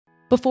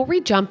Before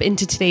we jump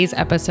into today's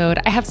episode,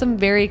 I have some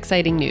very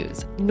exciting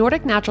news.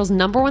 Nordic Naturals'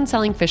 #1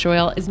 selling fish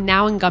oil is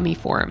now in gummy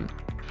form.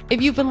 If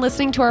you've been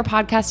listening to our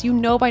podcast, you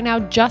know by now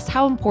just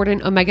how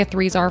important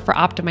omega-3s are for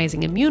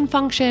optimizing immune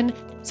function,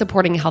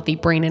 supporting a healthy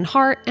brain and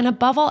heart, and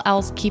above all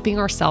else, keeping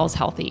our cells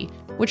healthy,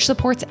 which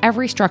supports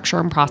every structure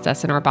and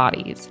process in our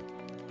bodies.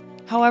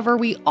 However,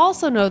 we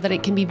also know that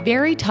it can be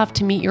very tough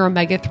to meet your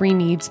omega-3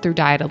 needs through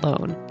diet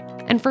alone.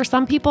 And for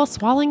some people,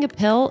 swallowing a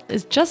pill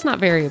is just not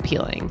very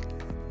appealing.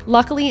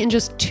 Luckily, in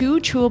just 2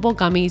 chewable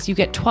gummies, you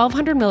get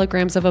 1,200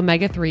 milligrams of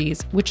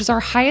omega-3s, which is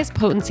our highest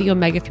potency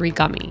omega-3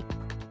 gummy.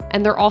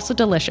 And they're also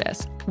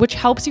delicious, which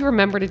helps you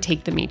remember to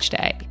take them each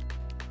day.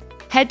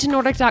 Head to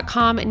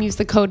Nordic.com and use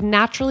the code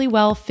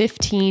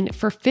NaturallyWell15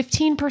 for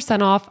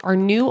 15% off our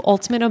new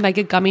Ultimate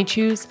Omega Gummy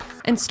Chews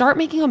and start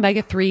making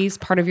omega-3s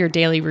part of your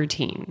daily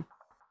routine.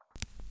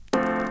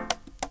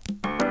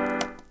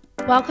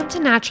 Welcome to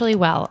Naturally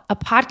Well, a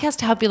podcast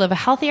to help you live a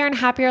healthier and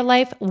happier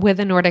life with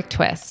a Nordic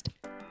twist.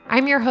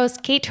 I'm your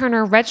host, Kate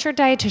Turner, registered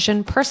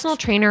dietitian, personal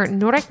trainer,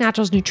 Nordic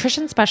Naturals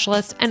nutrition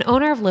specialist, and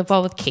owner of Live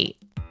Well with Kate.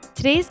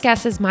 Today's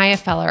guest is Maya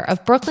Feller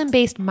of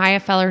Brooklyn-based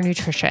Maya Feller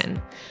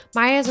Nutrition.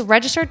 Maya is a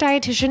registered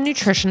dietitian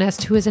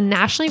nutritionist who is a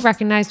nationally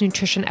recognized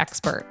nutrition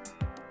expert.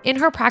 In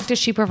her practice,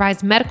 she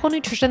provides medical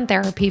nutrition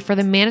therapy for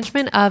the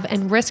management of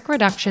and risk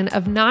reduction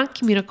of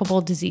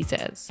non-communicable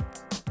diseases.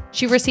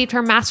 She received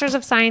her Master's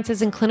of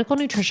Sciences in Clinical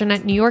Nutrition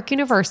at New York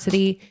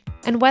University,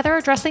 and whether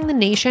addressing the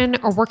nation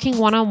or working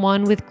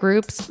one-on-one with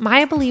groups,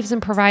 Maya believes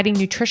in providing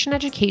nutrition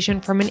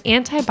education from an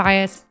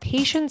anti-biased,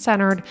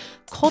 patient-centered,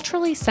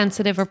 culturally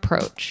sensitive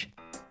approach.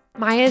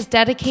 Maya is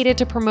dedicated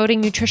to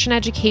promoting nutrition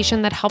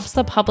education that helps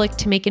the public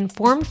to make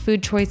informed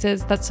food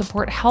choices that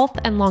support health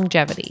and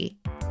longevity.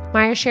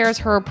 Maya shares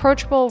her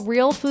approachable,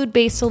 real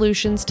food-based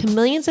solutions to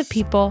millions of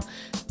people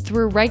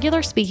through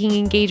regular speaking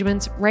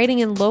engagements, writing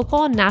in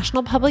local and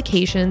national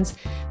publications,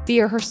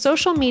 via her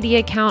social media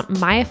account,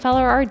 Maya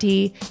Feller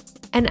RD,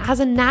 and as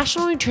a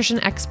national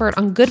nutrition expert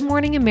on Good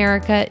Morning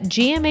America,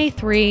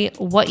 GMA3,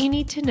 What You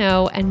Need to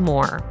Know, and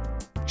more.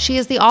 She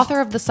is the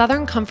author of the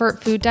Southern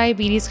Comfort Food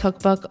Diabetes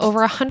Cookbook, over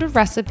 100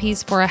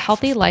 recipes for a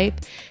healthy life,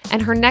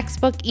 and her next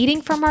book,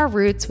 Eating from Our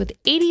Roots, with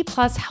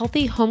 80+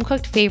 healthy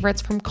home-cooked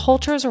favorites from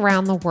cultures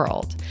around the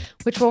world,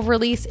 which will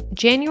release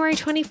January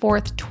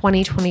 24th,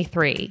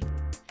 2023.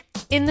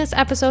 In this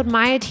episode,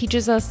 Maya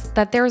teaches us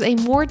that there is a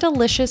more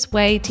delicious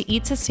way to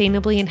eat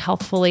sustainably and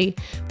healthfully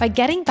by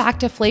getting back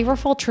to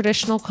flavorful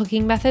traditional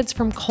cooking methods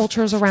from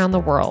cultures around the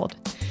world.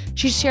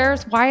 She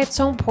shares why it's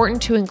so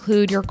important to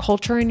include your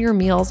culture in your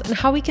meals and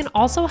how we can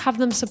also have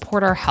them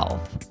support our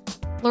health.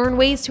 Learn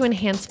ways to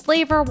enhance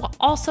flavor while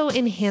also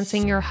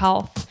enhancing your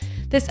health.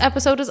 This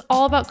episode is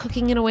all about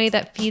cooking in a way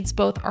that feeds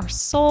both our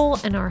soul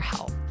and our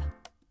health.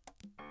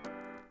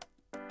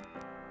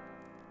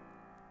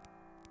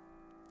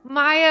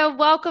 Maya,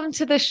 welcome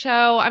to the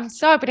show. I'm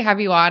so happy to have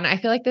you on. I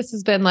feel like this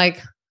has been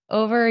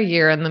over a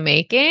year in the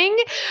making.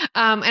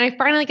 And I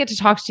finally get to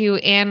talk to you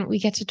and we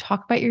get to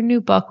talk about your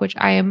new book, which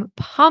I am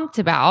pumped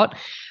about.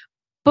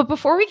 But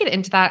before we get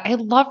into that,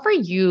 I'd love for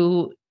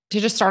you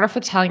to just start off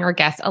with telling our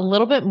guests a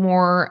little bit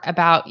more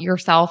about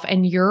yourself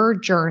and your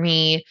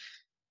journey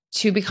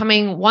to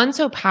becoming, one,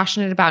 so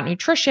passionate about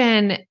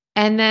nutrition,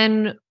 and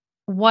then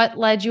what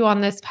led you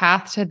on this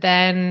path to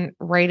then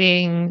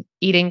writing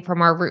Eating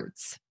from Our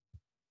Roots.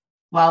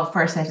 Well,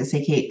 first I have to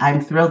say, Kate, I'm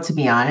thrilled to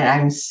be on it.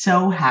 I'm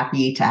so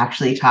happy to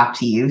actually talk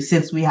to you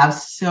since we have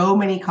so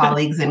many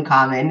colleagues in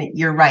common.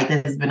 You're right.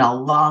 This has been a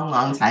long,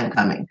 long time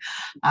coming.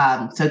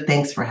 So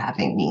thanks for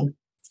having me.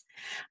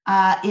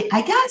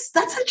 I guess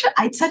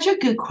that's such a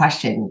good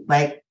question.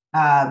 So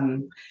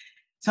I'm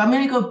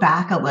going to go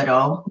back a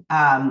little.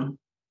 I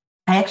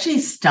actually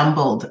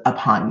stumbled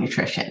upon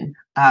nutrition,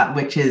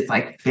 which is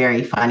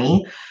very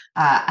funny.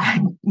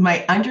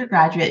 My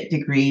undergraduate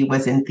degree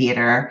was in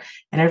theater,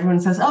 and everyone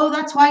says, "Oh,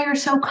 that's why you're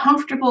so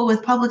comfortable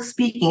with public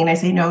speaking." And I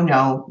say,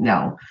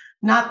 no,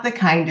 not the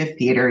kind of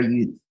theater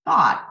you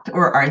thought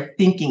or are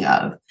thinking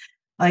of.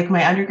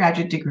 My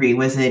undergraduate degree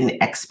was in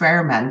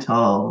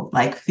experimental,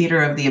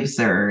 theater of the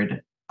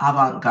absurd,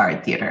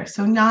 avant-garde theater.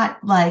 So not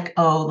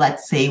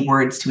let's say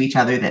words to each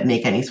other that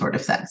make any sort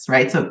of sense,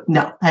 right? So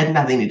no, had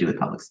nothing to do with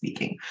public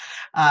speaking.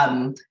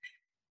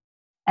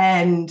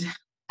 And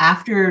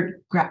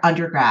after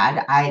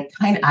undergrad, I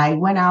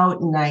went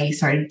out and I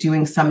started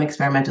doing some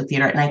experimental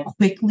theater, and I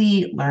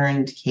quickly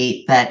learned,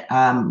 Kate, that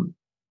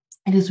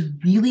it is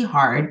really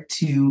hard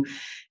to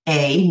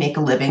make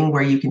a living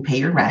where you can pay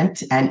your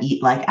rent and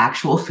eat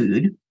actual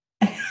food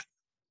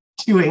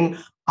doing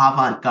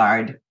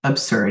avant-garde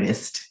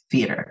absurdist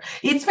theater.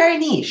 It's very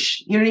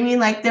niche. You know what I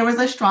mean? There was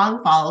a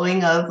strong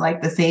following of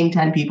the same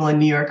 10 people in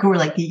New York who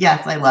were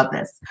yes, I love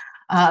this.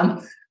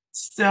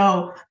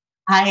 So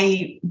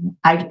I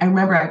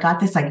remember I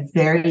got this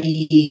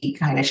very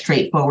kind of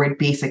straightforward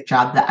basic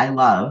job that I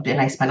loved.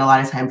 And I spent a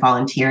lot of time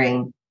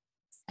volunteering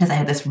because I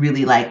had this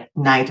really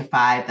 9 to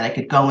 5 that I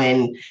could go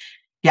in,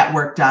 get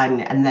work done,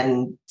 and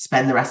then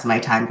spend the rest of my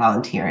time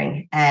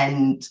volunteering.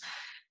 And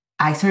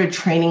I started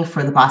training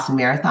for the Boston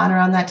Marathon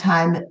around that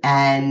time.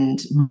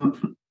 And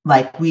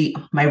like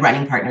my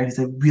running partner, who's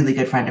a really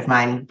good friend of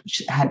mine,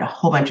 had a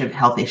whole bunch of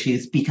health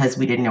issues because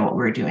we didn't know what we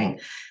were doing.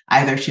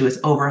 Either she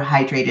was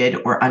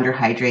overhydrated or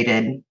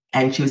underhydrated,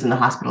 and she was in the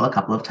hospital a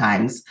couple of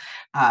times.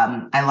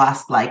 I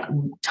lost like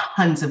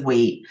tons of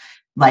weight,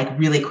 like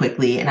really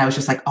quickly. And I was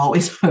just like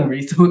always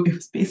hungry. So it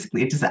was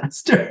basically a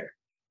disaster.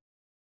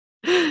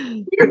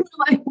 You're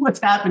like,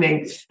 what's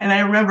happening? And I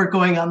remember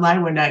going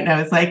online one night and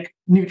I was like,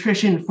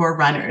 nutrition for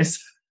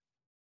runners.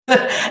 And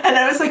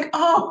I was like,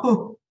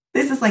 oh,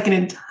 this is like an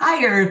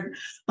entire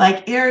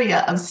like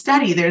area of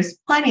study. There's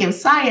plenty of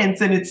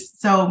science. And it's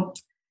so,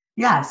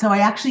 yeah. So I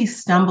actually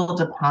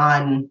stumbled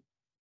upon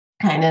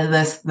kind of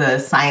the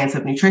science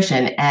of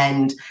nutrition.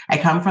 And I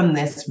come from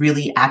this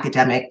really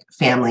academic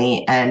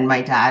family. And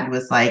my dad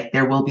was like,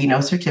 there will be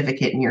no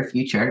certificate in your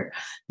future.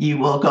 You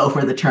will go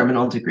for the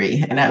terminal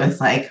degree. And I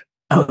was like,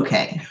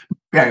 okay,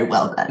 very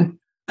well then.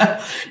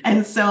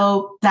 And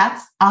so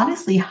that's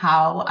honestly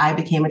how I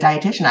became a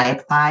dietitian. I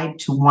applied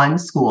to one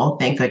school.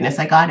 Thank goodness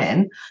I got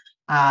in.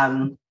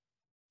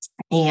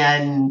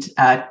 And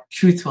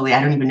truthfully,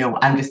 I don't even know.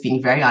 I'm just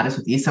being very honest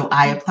with you. So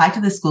I applied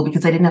to this school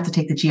because I didn't have to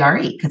take the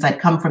GRE because I'd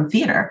come from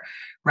theater,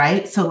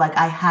 right? So like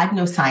I had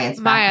no science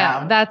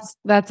background. Maya,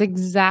 that's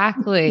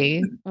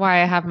exactly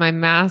why I have my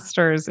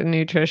master's in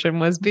nutrition,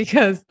 was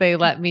because they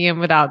let me in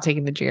without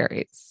taking the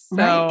GREs. So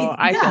right?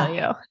 I feel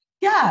you.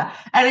 Yeah.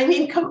 And I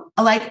mean,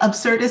 like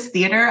absurdist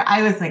theater,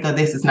 I was like, oh,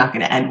 this is not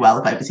going to end well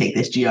if I have to take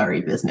this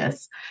GRE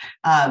business.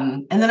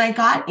 And then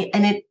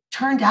and it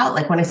turned out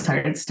like when I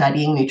started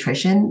studying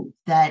nutrition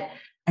that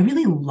I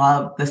really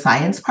loved the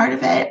science part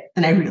of it.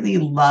 And I really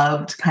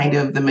loved kind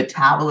of the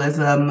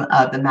metabolism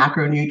of the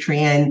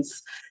macronutrients,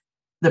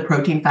 the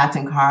protein, fats,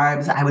 and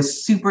carbs. I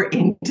was super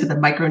into the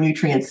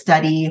micronutrient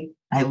study.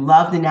 I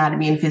loved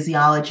anatomy and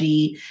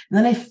physiology. And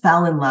then I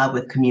fell in love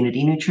with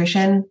community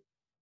nutrition.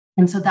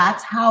 And so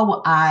that's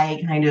how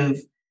I kind of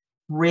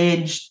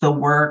bridged the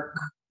work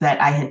that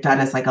I had done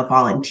as like a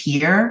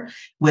volunteer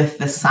with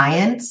the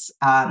science.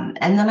 And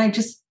then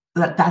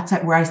that's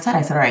where I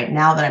said, all right,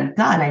 now that I'm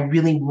done, I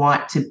really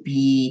want to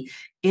be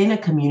in a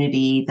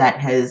community that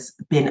has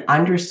been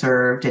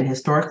underserved and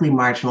historically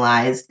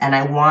marginalized. And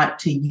I want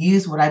to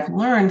use what I've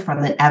learned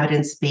from an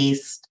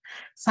evidence-based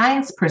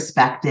science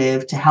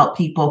perspective to help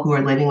people who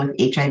are living with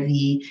HIV,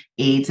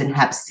 AIDS, and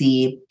Hep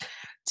C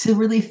to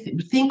really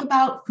think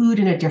about food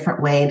in a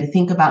different way and to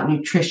think about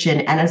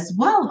nutrition and as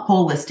well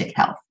holistic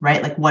health,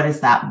 right? Like, what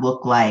does that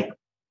look like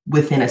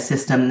within a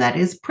system that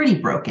is pretty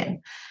broken?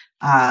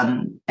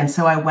 And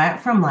so I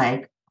went from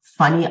like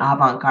funny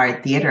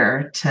avant-garde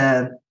theater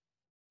to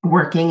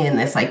working in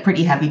this like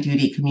pretty heavy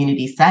duty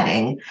community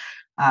setting.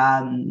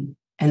 And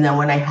then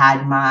when I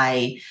had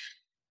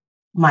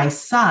my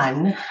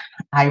son,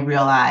 I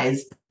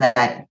realized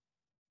that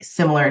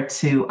similar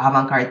to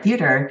avant-garde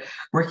theater,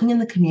 working in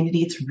the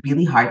community, it's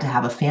really hard to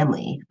have a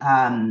family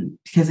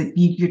because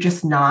you're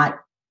just not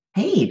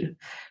paid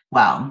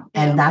well.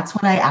 And that's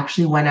when I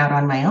actually went out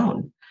on my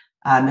own.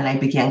 And I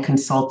began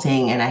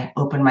consulting and I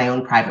opened my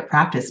own private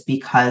practice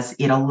because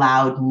it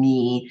allowed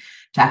me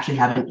to actually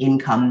have an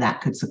income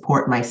that could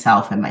support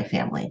myself and my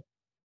family.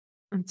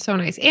 It's so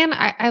nice. And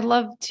I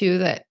love too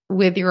that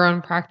with your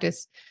own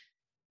practice,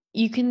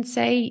 you can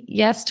say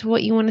yes to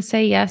what you want to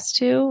say yes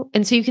to.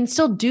 And so you can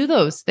still do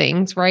those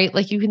things, right?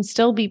 Like you can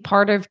still be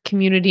part of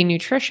community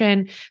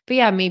nutrition, but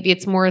yeah, maybe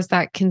it's more as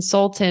that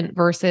consultant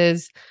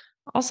versus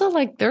also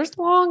like there's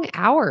long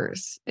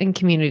hours in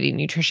community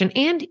nutrition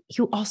and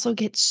you also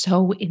get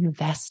so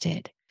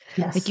invested.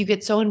 Yes. Like you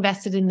get so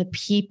invested in the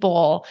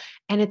people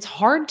and it's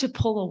hard to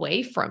pull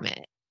away from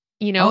it,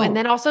 and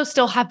then also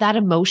still have that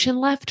emotion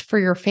left for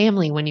your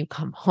family when you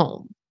come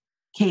home.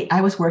 Kate,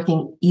 I was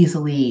working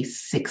easily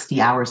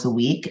 60 hours a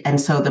week. And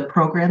so the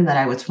program that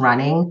I was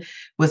running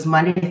was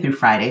Monday through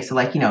Friday. So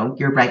like,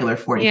 your regular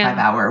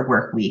 45-hour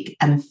work week.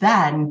 And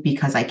then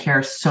because I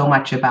care so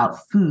much about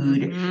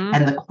food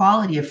and the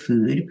quality of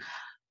food,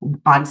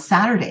 on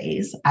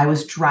Saturdays, I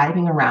was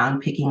driving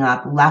around picking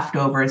up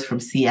leftovers from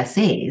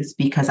CSAs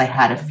because I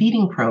had a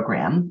feeding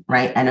program,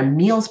 right? And a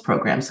meals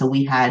program. So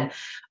we had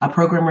a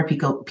program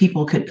where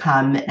people could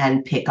come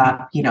and pick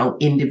up,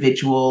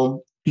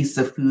 individual pieces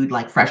of food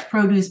like fresh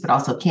produce, but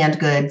also canned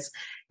goods.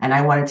 And I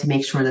wanted to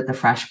make sure that the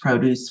fresh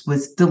produce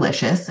was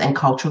delicious and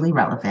culturally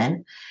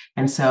relevant.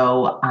 And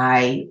so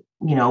I,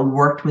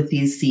 worked with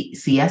these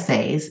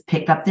CSAs,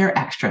 picked up their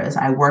extras.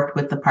 I worked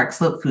with the Park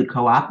Slope Food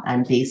Co-op.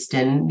 I'm based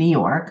in New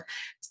York,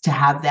 to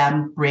have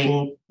them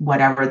bring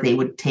whatever they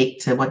would take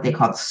to what they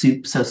called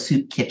soup. So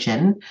soup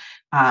kitchen.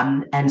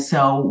 And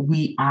so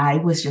I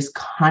was just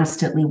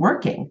constantly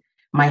working.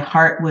 My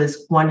heart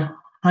was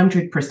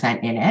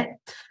 100% in it.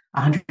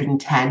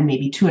 110,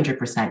 maybe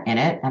 200% in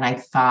it. And I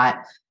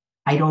thought,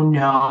 I don't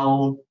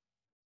know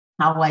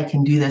how I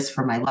can do this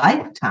for my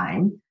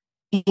lifetime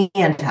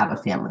and to have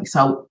a family.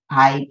 So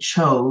I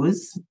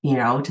chose,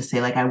 to say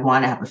like, I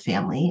want to have a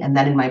family. And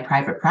then in my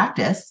private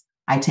practice,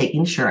 I take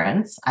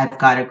insurance. I've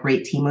got a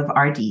great team of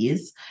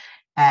RDs.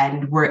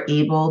 And we're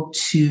able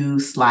to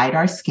slide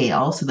our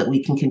scale so that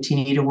we can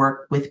continue to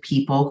work with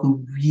people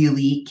who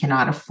really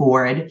cannot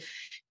afford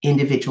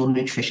individual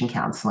nutrition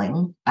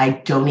counseling. I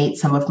donate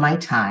some of my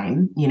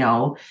time,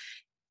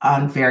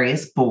 on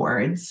various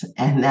boards.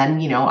 And then,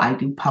 I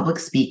do public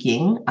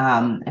speaking.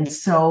 And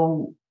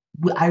so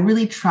I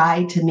really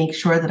try to make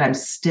sure that I'm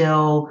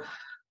still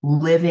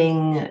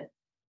living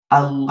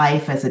a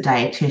life as a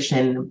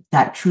dietitian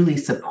that truly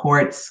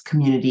supports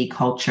community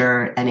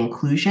culture and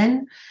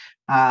inclusion,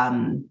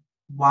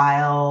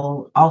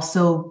 while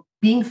also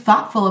being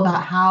thoughtful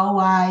about how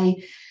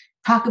I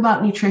talk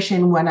about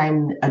nutrition when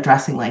I'm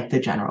addressing like the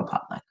general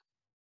public.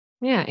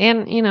 Yeah.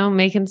 And,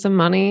 making some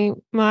money,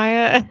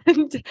 Maya,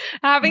 and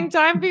having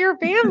time for your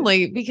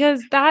family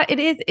because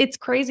it's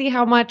crazy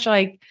how much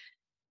I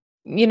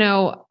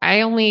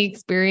only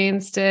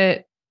experienced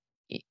it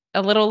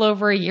a little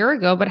over a year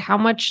ago, but how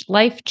much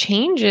life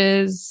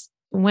changes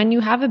when you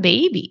have a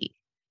baby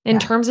in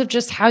terms of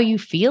just how you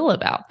feel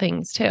about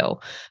things too.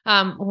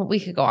 We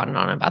could go on and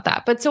on about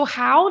that. But so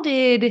how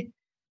did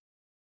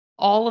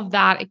all of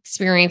that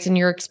experience and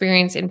your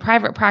experience in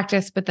private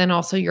practice, but then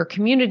also your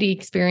community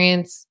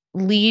experience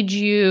lead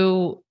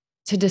you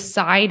to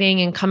deciding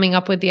and coming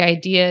up with the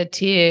idea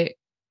to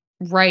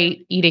write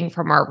Eating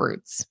from Our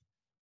Roots?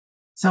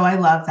 So I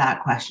love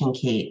that question,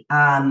 Kate.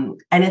 And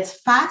it's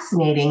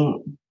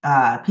fascinating.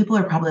 People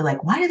are probably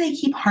like, why do they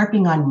keep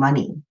harping on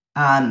money?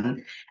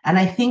 And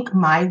I think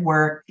my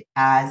work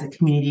as a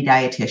community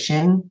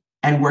dietitian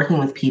and working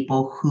with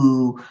people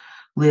who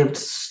lived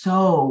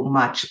so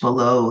much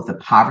below the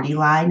poverty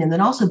line, and then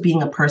also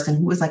being a person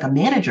who was like a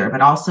manager,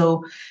 but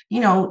also,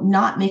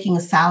 not making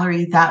a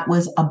salary that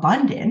was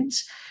abundant,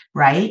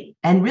 right?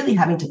 And really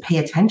having to pay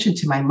attention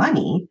to my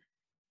money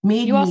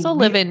made you also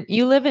live in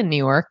New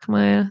York,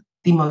 Maya.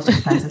 The most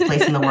expensive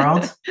place in the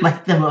world,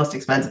 like the most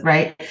expensive,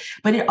 right?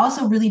 But it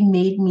also really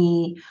made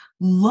me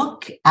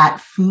look at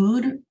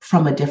food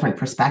from a different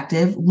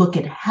perspective, look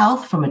at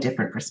health from a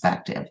different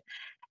perspective.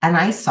 And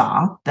I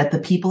saw that the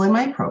people in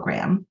my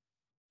program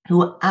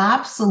who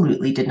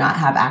absolutely did not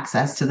have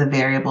access to the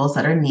variables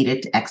that are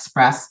needed to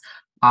express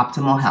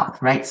optimal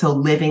health, right? So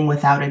living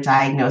without a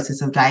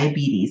diagnosis of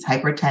diabetes,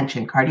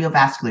 hypertension,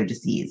 cardiovascular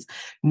disease,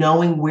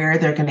 knowing where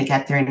they're going to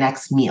get their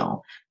next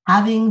meal,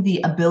 having the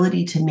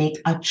ability to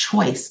make a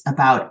choice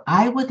about,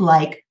 I would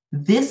like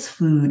this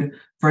food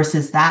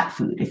versus that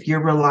food. If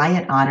you're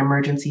reliant on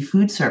emergency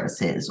food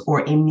services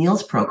or a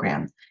meals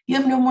program, you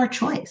have no more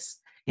choice.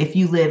 If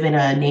you live in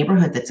a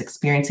neighborhood that's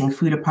experiencing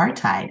food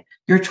apartheid,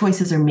 your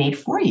choices are made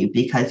for you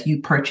because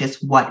you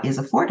purchase what is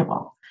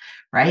affordable,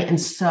 right? And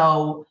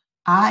so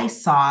I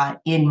saw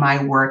in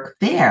my work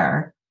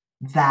there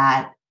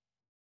that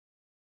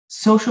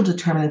social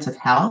determinants of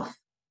health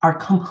are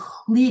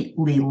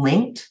completely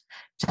linked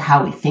to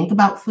how we think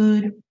about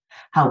food,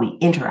 how we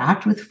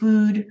interact with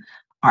food,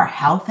 our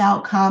health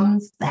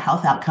outcomes, the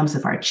health outcomes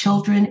of our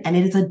children, and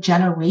it is a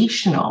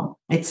generational,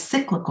 it's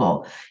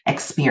cyclical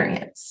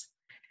experience.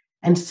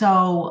 And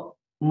so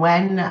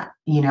when,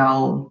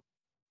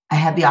 I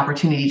had the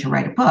opportunity to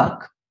write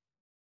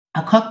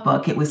a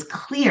cookbook, it was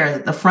clear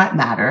that the front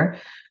matter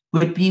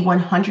would be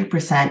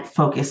 100%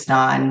 focused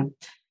on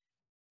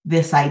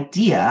this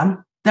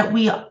idea that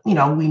we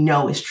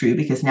know is true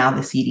because now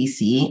the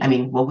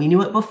CDC, we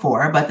knew it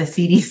before, but the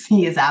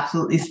CDC is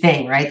absolutely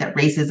saying, right, that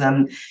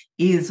racism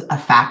is a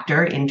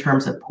factor in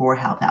terms of poor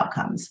health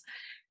outcomes.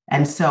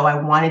 And so I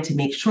wanted to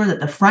make sure that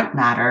the front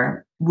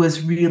matter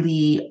was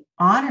really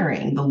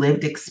honoring the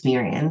lived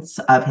experience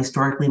of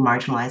historically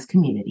marginalized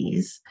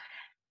communities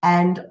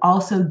and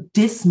also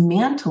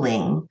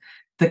dismantling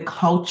the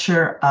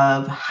culture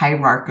of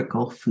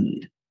hierarchical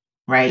food,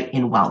 right,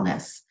 in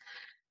wellness.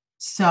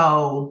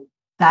 So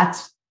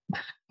that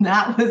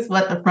was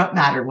what the front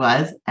matter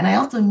was. And I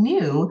also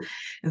knew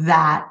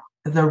that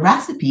the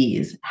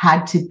recipes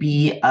had to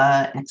be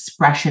an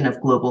expression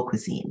of global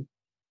cuisine,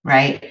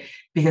 right?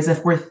 Because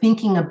if we're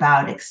thinking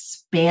about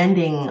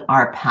expanding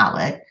our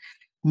palate,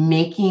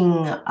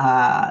 making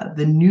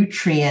the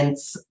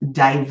nutrients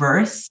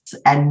diverse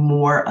and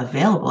more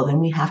available, then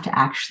we have to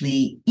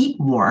actually eat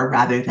more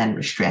rather than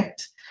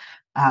restrict.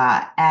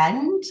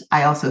 And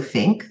I also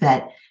think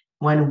that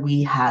when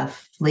we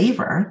have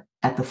flavor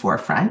at the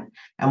forefront,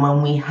 and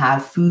when we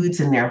have foods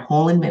in their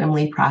whole and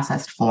minimally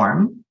processed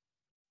form,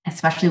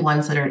 especially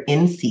ones that are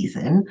in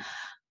season,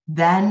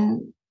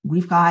 then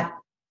we've got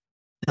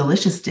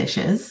delicious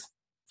dishes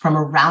from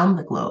around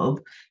the globe,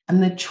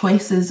 and the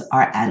choices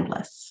are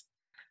endless.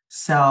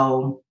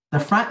 So the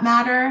front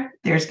matter,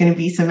 there's going to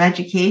be some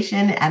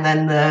education, and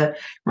then the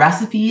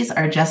recipes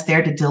are just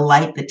there to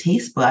delight the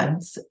taste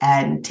buds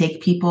and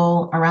take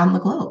people around the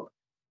globe.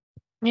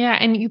 Yeah.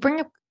 And you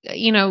bring up,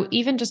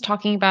 even just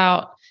talking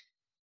about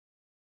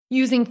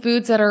using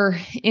foods that are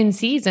in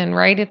season,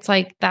 right? It's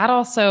like that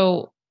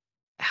also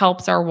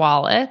helps our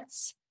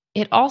wallets.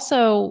 It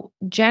also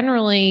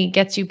generally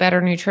gets you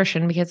better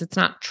nutrition because it's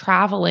not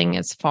traveling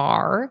as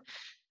far.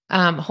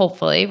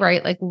 Hopefully,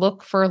 right? Like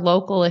look for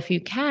local if you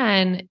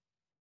can,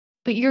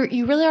 but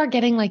you really are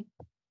getting like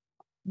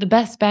the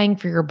best bang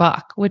for your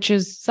buck, which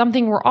is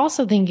something we're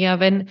also thinking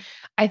of. And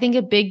I think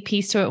a big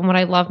piece to it, and what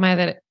I love, Maya,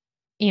 that,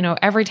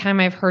 every time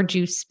I've heard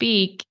you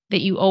speak,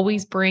 that you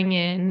always bring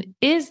in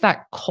is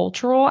that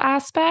cultural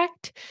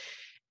aspect.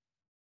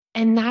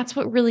 And that's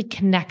what really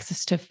connects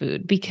us to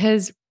food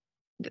because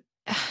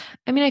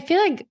I feel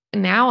like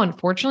now,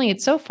 unfortunately,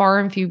 it's so far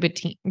and few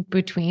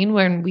between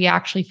when we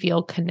actually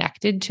feel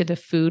connected to the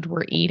food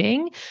we're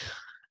eating.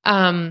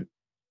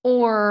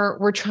 Or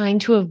we're trying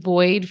to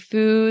avoid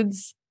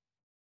foods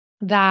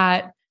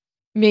that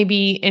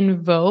maybe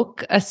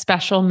invoke a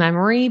special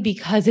memory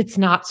because it's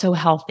not so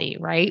healthy,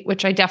 right?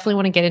 Which I definitely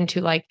want to get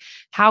into, like,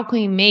 how can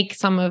we make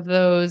some of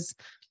those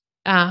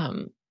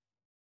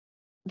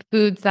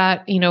foods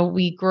that,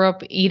 we grew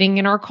up eating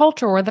in our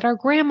culture or that our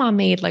grandma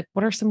made? Like,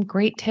 what are some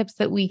great tips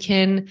that we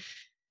can,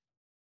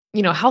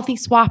 healthy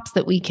swaps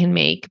that we can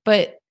make?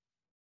 But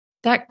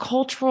that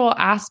cultural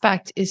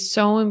aspect is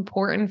so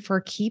important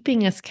for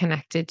keeping us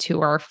connected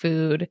to our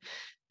food.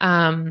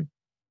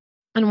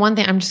 And one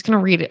thing, I'm just going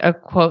to read a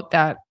quote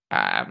that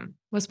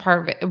was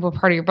part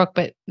of your book,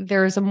 but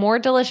there's a more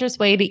delicious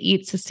way to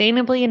eat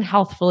sustainably and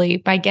healthfully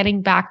by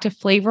getting back to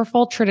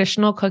flavorful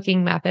traditional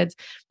cooking methods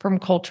from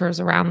cultures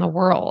around the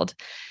world.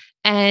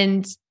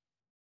 And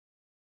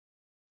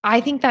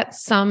I think that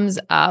sums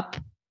up,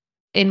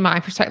 in my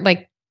perspective,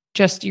 like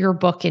just your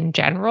book in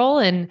general.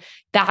 And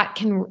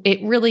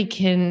it really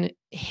can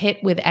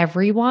hit with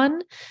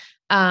everyone.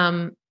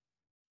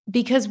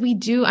 Because we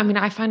do,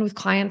 I find with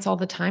clients all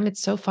the time,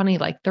 it's so funny.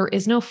 Like, there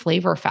is no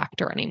flavor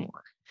factor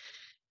anymore.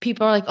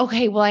 People are like,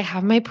 okay, well, I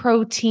have my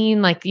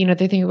protein. Like, they're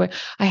thinking about,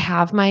 I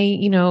have my,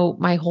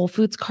 my whole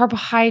foods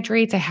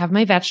carbohydrates. I have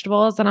my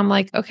vegetables. And I'm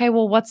like, okay,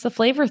 well, what's the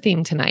flavor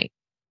theme tonight?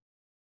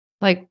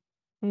 Like,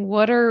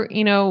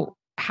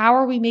 how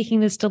are we making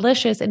this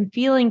delicious and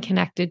feeling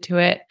connected to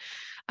it?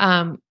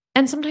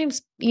 And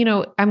sometimes,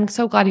 I'm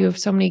so glad you have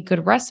so many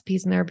good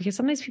recipes in there because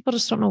sometimes people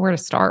just don't know where to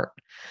start.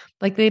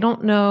 Like, they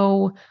don't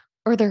know,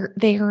 or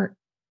they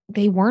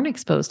weren't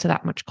exposed to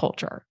that much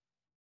culture.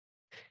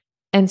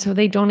 And so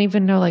they don't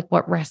even know like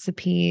what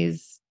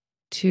recipes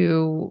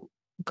to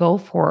go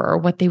for or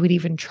what they would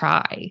even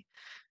try.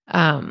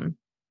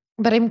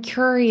 But I'm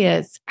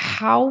curious,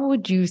 how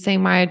would you say,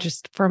 Maya,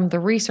 just from the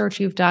research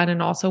you've done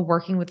and also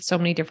working with so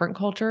many different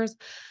cultures,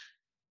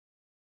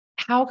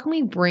 how can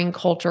we bring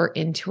culture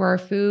into our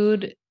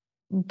food,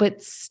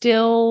 but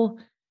still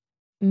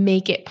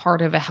make it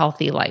part of a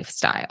healthy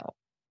lifestyle?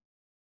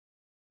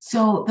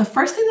 So the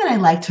first thing that I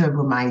like to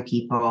remind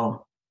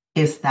people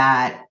is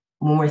that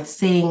when we're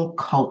saying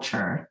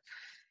culture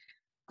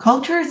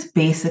is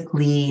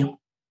basically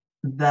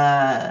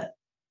the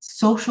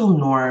social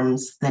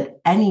norms that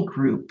any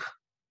group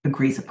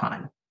agrees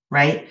upon,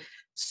 right?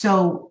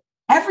 So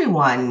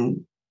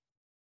everyone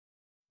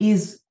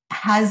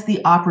has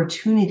the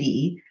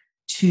opportunity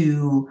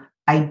to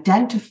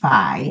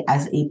identify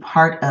as a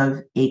part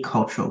of a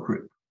cultural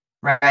group,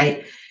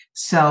 right?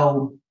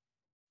 So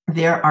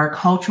there are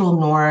cultural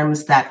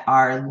norms that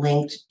are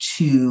linked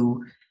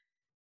to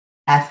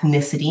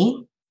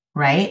ethnicity,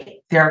 right?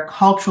 There are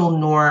cultural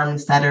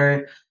norms that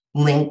are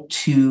linked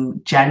to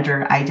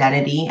gender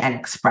identity and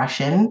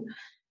expression.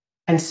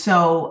 And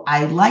so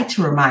I like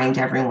to remind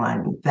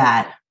everyone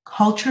that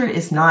culture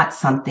is not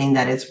something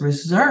that is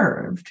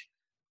reserved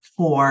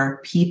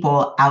for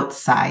people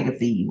outside of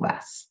the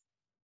US,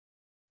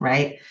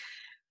 right?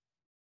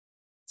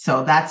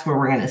 So that's where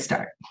we're going to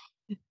start.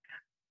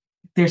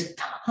 There's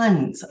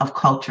tons of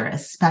culture,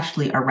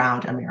 especially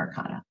around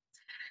Americana.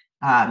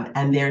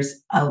 And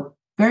there's a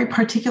very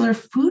particular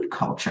food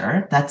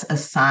culture that's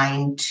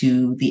assigned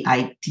to the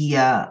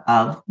idea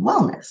of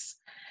wellness.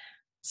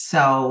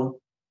 So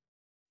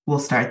we'll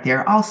start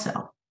there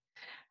also.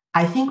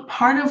 I think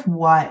part of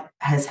what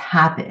has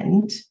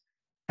happened,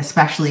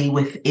 especially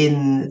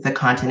within the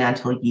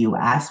continental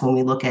US, when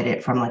we look at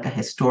it from like a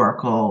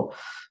historical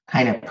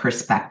kind of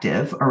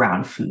perspective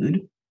around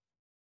food,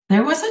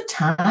 there was a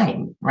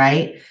time,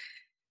 right,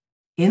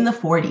 in the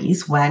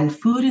 40s when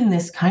food in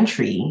this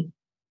country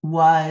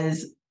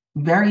was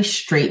very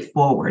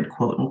straightforward,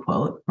 quote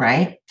unquote,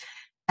 right?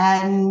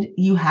 And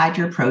you had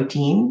your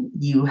protein,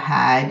 you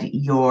had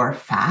your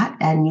fat,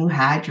 and you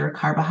had your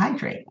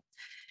carbohydrate.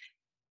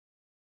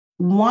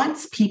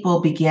 Once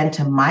people began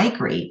to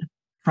migrate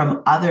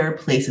from other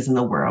places in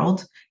the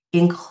world,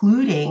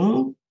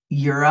 including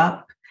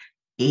Europe,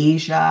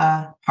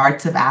 Asia,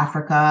 parts of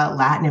Africa,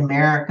 Latin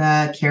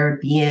America,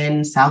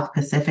 Caribbean, South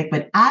Pacific,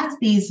 but as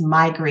these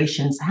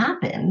migrations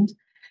happened,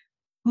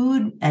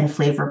 food and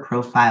flavor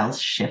profiles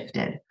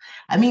shifted.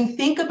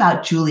 Think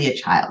about Julia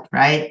Child,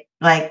 right?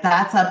 Like,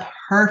 that's a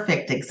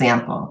perfect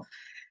example.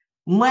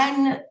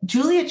 When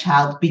Julia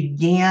Child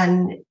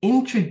began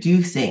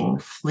introducing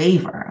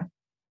flavor,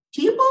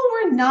 people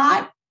were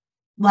not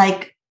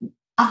like 100%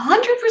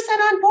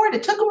 on board.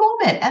 It took a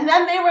moment. And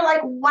then they were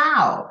like,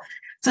 wow.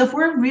 So if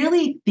we're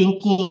really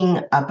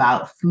thinking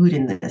about food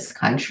in this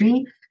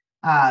country,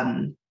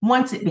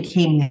 once it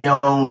became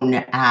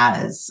known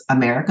as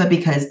America,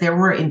 because there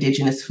were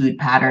indigenous food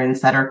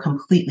patterns that are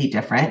completely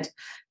different.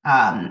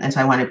 And so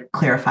I want to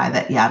clarify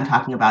that, yeah, I'm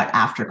talking about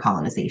after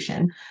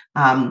colonization.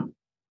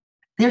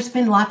 There's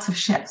been lots of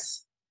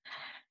shifts.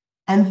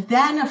 And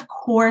then, of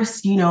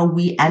course,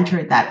 we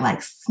entered that like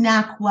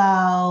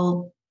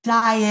SnackWell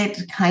diet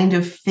kind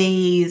of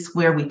phase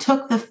where we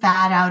took the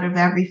fat out of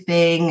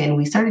everything and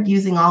we started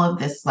using all of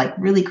this like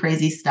really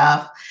crazy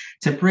stuff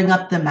to bring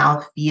up the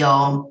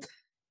mouthfeel.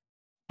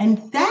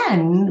 And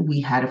then we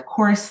had, of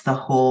course, the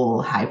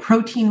whole high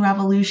protein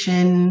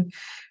revolution,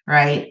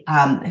 right?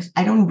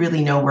 I don't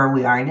really know where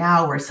we are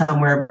now. We're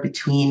somewhere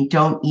between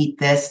don't eat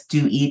this,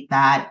 do eat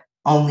that,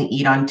 only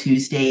eat on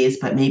Tuesdays,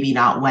 but maybe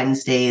not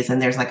Wednesdays.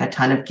 And there's like a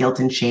ton of guilt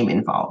and shame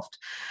involved.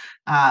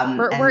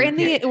 We're in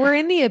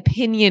the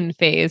opinion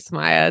phase,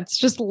 Maya. It's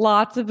just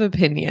lots of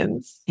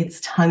opinions. It's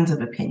tons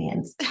of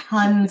opinions,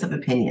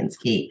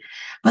 Kate.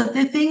 But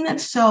the thing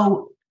that's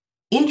so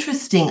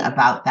interesting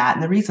about that,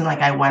 and the reason like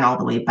I went all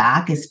the way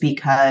back, is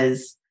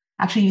because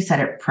actually you said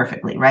it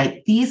perfectly,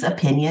 right? These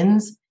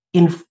opinions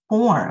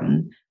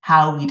inform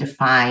how we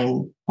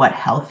define what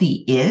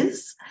healthy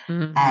is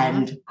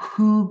and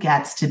who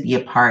gets to be a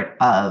part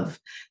of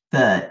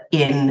the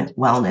in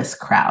wellness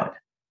crowd,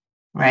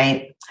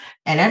 right?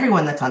 And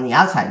everyone that's on the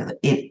outside of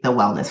the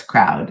wellness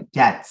crowd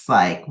gets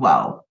like,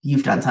 well,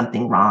 you've done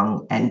something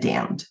wrong and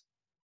damned.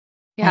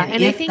 Yeah.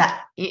 And I think,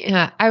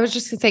 I was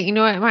just gonna say, you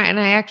know what, and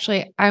I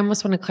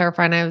almost want to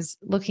clarify, and I was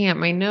looking at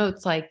my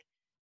notes, like,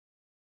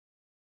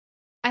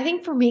 I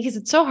think for me, because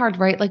it's so hard,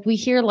 right? Like we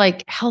hear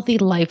like healthy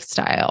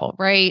lifestyle,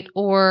 right?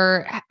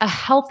 Or a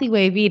healthy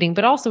way of eating,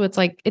 but also it's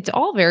like, it's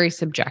all very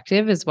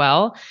subjective as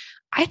well.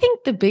 I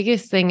think the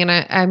biggest thing, and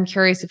I'm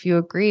curious if you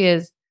agree,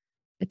 is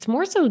it's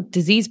more so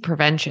disease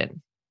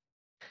prevention.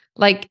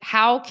 Like,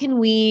 how can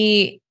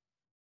we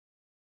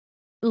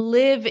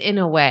live in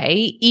a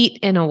way, eat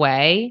in a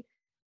way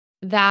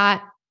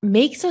that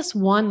makes us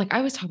one, like I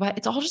always talk about,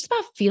 it's all just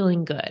about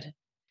feeling good,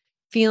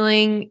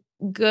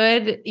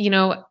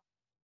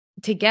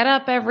 to get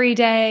up every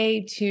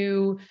day,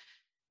 to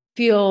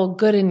feel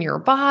good in your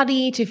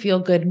body, to feel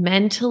good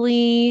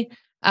mentally.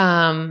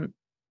 And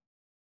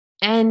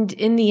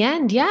in the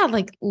end, yeah,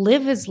 like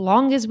live as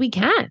long as we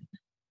can.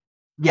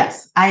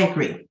 Yes, I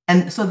agree.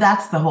 And so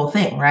that's the whole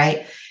thing,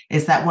 right?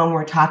 Is that when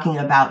we're talking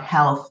about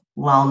health,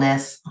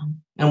 wellness,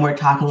 and we're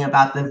talking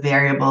about the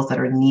variables that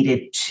are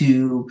needed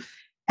to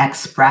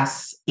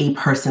express a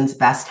person's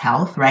best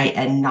health, right?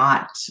 And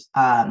not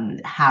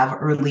have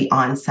early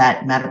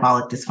onset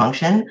metabolic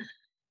dysfunction,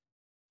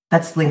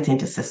 that's linked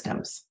into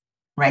systems,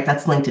 right?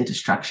 That's linked into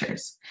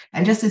structures.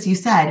 And just as you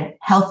said,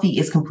 healthy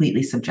is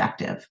completely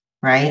subjective,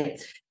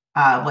 right?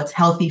 What's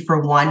healthy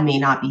for one may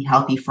not be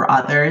healthy for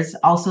others.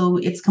 Also,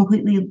 it's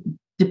completely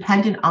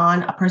dependent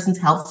on a person's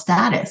health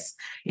status,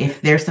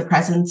 if there's the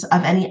presence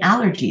of any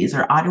allergies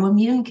or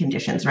autoimmune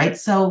conditions, right?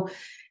 So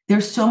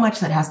there's so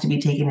much that has to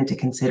be taken into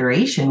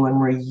consideration when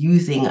we're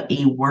using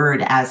a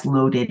word as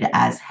loaded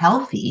as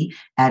healthy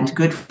and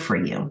good for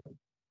you.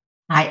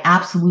 I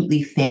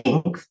absolutely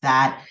think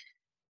that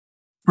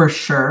for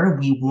sure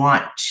we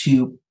want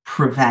to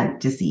prevent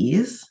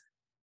disease.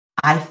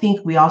 I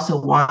think we also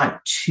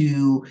want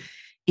to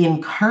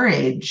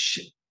encourage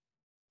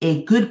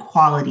a good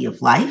quality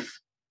of life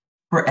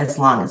for as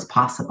long as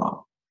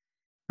possible,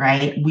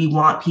 right? We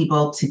want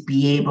people to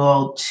be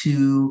able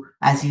to,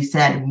 as you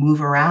said,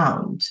 move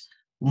around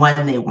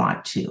when they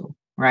want to,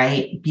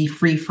 right? Be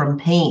free from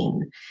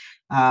pain,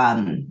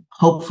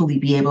 hopefully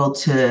be able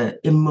to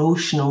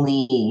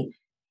emotionally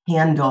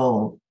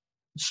handle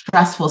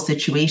stressful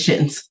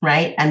situations,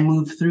 right? And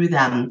move through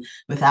them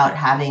without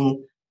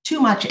having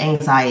too much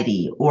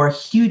anxiety or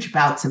huge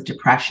bouts of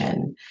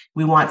depression.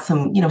 We want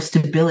some,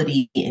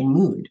 stability in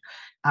mood.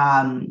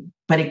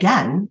 But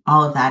again,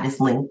 all of that is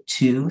linked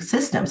to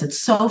systems. It's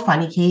so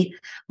funny, Kate.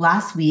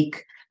 Last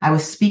week, I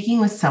was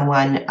speaking with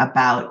someone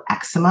about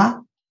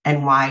eczema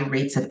and why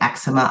rates of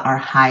eczema are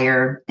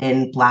higher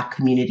in Black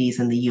communities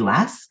in the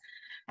US.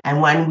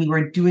 And when we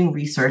were doing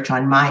research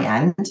on my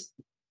end,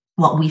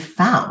 what we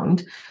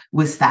found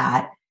was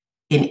that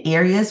in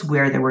areas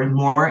where there were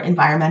more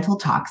environmental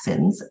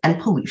toxins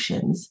and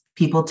pollutions,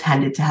 people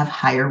tended to have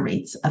higher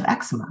rates of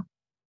eczema.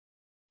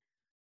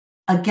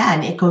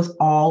 Again, it goes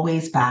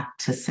always back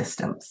to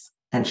systems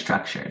and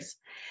structures.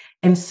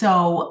 And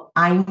so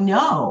I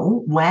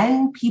know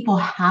when people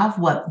have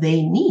what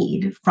they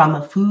need from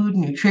a food,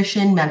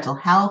 nutrition, mental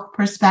health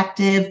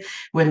perspective,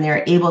 when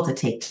they're able to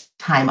take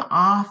time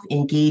off,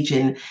 engage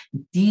in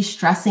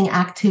de-stressing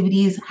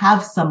activities,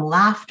 have some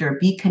laughter,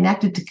 be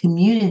connected to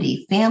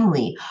community,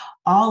 family,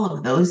 all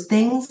of those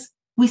things,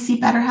 we see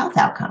better health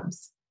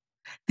outcomes.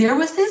 There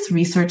was this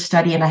research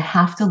study, and I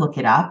have to look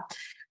it up,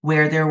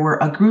 where there were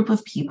a group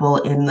of people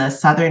in the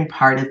southern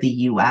part of the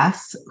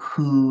US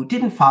who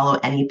didn't follow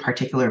any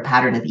particular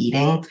pattern of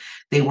eating.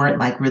 They weren't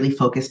like really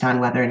focused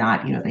on whether or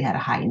not, they had a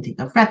high intake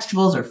of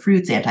vegetables or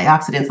fruits,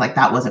 antioxidants, like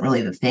that wasn't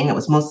really the thing. It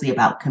was mostly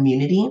about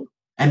community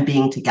and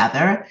being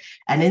together.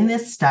 And in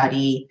this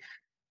study,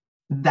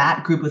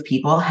 that group of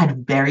people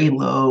had very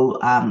low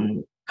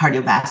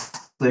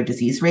cardiovascular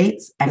disease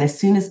rates. And as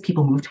soon as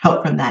people moved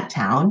out from that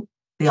town,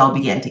 they all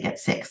began to get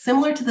sick,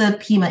 similar to the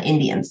Pima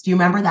Indians. Do you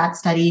remember that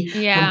study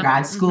from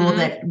grad school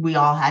that we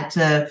all had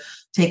to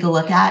take a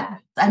look at?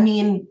 I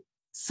mean,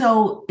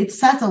 so it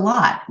says a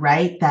lot,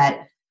 right?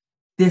 That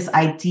this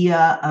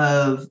idea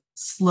of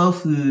slow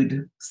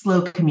food,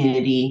 slow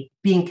community,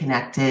 being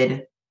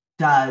connected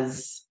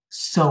does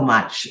so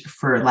much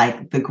for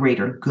like the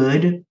greater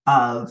good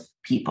of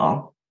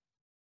people.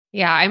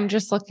 Yeah, I'm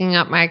just looking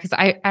up because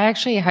I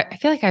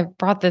feel like I've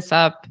brought this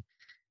up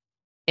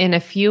in a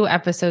few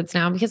episodes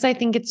now because I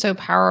think it's so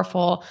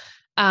powerful.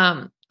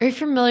 Are you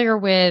familiar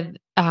with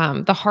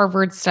the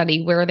Harvard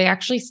study where they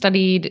actually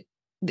studied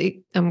I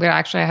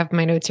have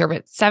my notes here,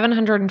 but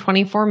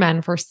 724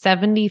 men for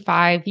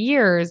 75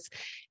 years.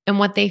 And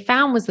what they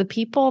found was the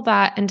people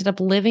that ended up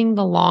living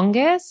the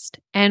longest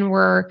and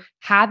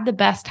had the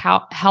best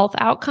health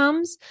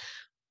outcomes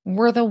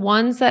were the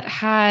ones that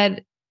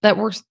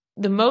were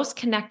the most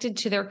connected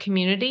to their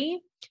community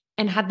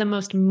and had the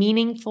most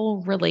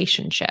meaningful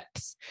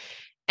relationships.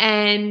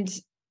 And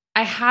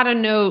I had a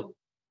note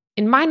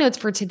in my notes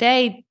for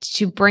today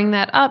to bring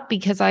that up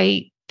because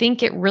I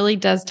think it really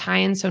does tie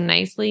in so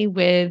nicely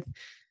with,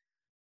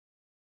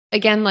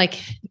 again, like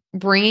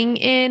bringing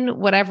in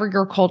whatever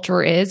your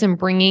culture is and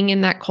bringing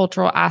in that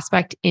cultural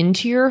aspect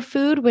into your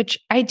food, which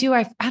I do.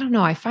 I don't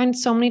know. I find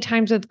so many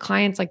times with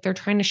clients, like they're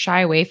trying to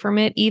shy away from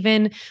it,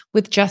 even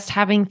with just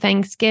having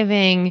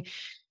Thanksgiving.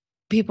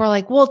 People are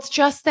like, well, it's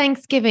just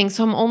Thanksgiving,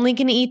 so I'm only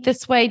going to eat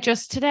this way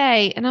just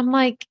today. And I'm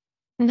like,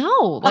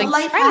 no, like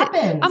life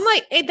happens. I'm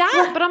like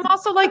but I'm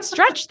also like,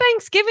 stretch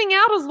Thanksgiving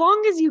out as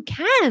long as you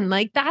can.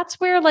 Like, that's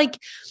where like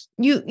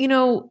you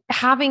know,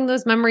 having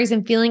those memories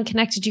and feeling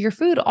connected to your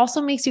food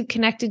also makes you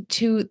connected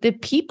to the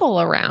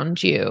people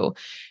around you.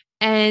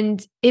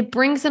 And it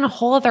brings in a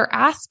whole other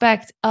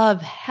aspect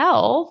of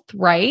health,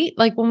 right?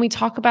 Like when we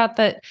talk about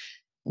that,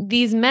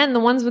 these men, the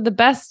ones with the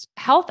best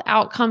health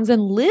outcomes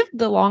and lived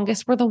the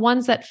longest were the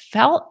ones that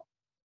felt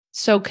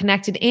so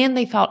connected and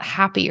they felt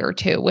happier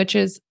too, which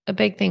is a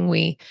big thing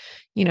we,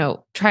 you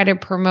know, try to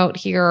promote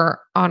here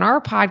on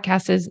our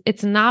podcast. Is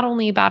it's not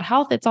only about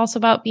health, it's also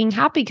about being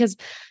happy, because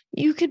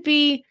you could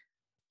be,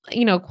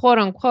 you know, quote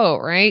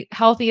unquote, right,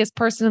 healthiest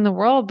person in the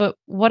world. But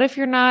what if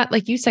you're not,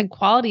 like you said,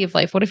 quality of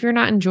life? What if you're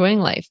not enjoying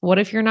life? What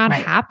if you're not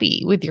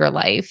happy with your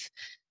life?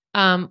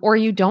 Or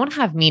you don't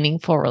have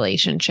meaningful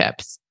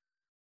relationships?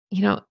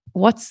 You know,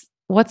 what's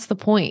the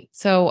point?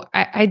 So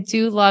I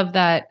do love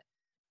that,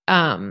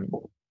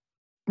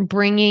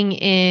 bringing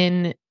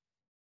in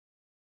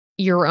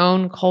your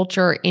own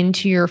culture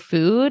into your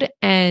food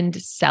and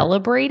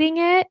celebrating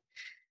it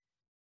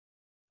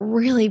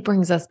really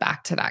brings us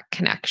back to that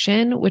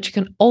connection, which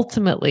can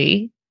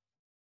ultimately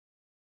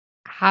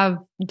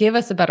give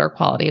us a better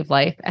quality of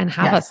life and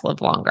have us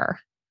live longer.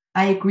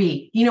 I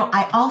agree. You know,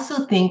 I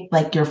also think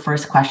like your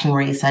first question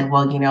where you said,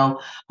 well, you know,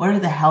 what are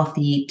the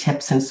healthy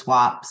tips and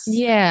swaps?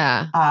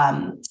 Yeah.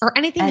 Or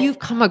anything you've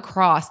come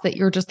across that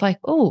you're just like,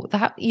 oh,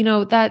 that, you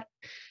know, that,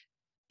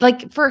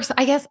 like, first,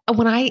 I guess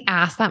when I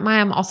ask that,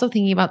 Maya, I'm also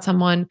thinking about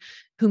someone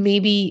who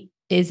maybe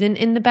isn't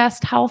in the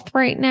best health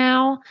right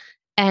now,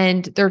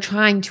 and they're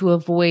trying to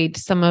avoid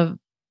some of,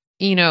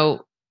 you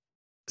know,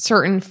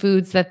 certain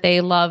foods that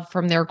they love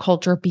from their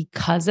culture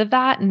because of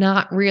that,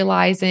 not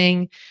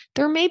realizing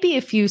there may be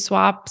a few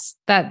swaps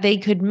that they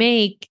could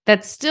make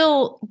that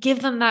still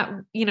give them that,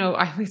 you know,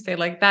 I always say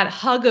like that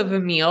hug of a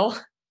meal,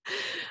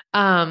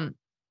 but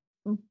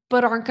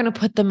aren't going to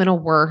put them in a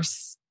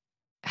worse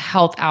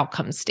health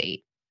outcome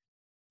state.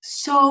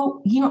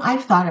 So, you know,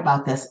 I've thought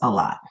about this a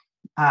lot.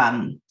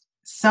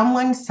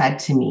 Someone said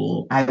to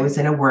me, I was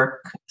in a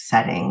work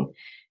setting,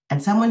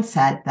 and someone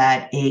said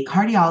that a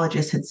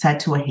cardiologist had said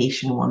to a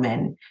Haitian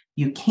woman,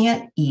 you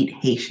can't eat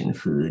Haitian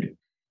food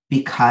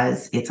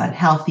because it's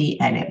unhealthy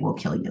and it will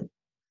kill you.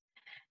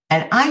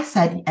 And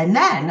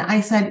then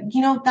I said,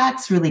 you know,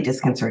 that's really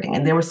disconcerting.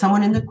 And there was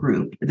someone in the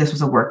group, this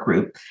was a work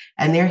group,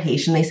 and they're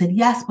Haitian. They said,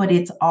 yes, but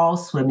it's all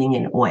swimming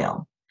in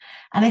oil.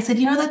 And I said,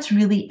 you know, that's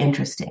really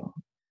interesting.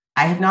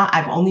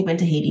 I've only been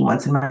to Haiti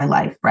once in my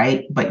life,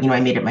 right? But, you know,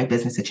 I made it my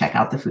business to check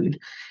out the food.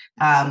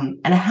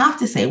 And I have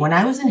to say, when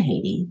I was in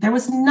Haiti, there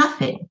was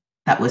nothing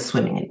that was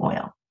swimming in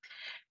oil.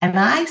 And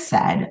I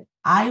said,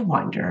 I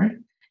wonder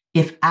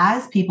if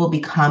as people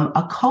become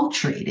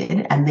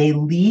acculturated and they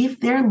leave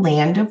their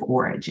land of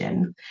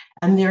origin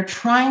and they're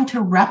trying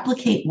to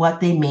replicate what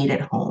they made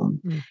at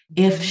home,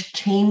 if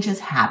changes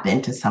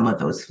happen to some of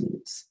those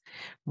foods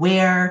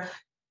where,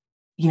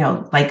 you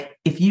know, like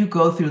if you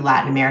go through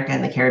Latin America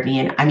and the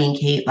Caribbean, I mean,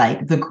 Kate,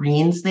 like the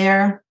greens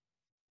there,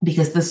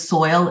 because the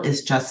soil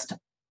is just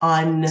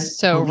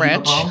so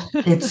rich.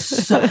 It's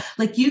so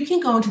like you can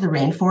go into the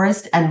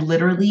rainforest and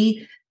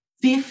literally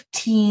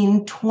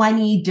 15,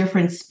 20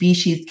 different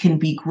species can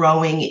be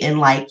growing in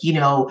like, you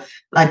know,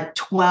 a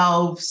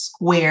 12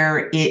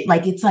 square,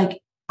 it's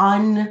like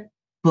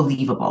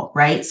believable,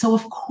 right? So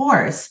of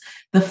course,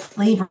 the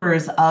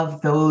flavors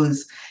of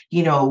those,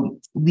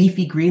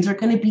 leafy greens are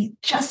going to be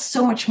just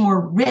so much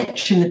more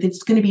rich, and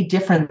it's going to be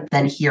different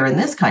than here in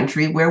this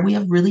country where we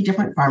have really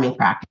different farming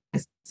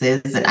practices.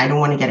 And I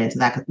don't want to get into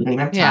that because we don't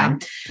even have time.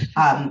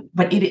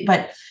 But you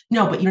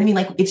know what I mean?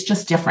 Like, it's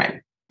just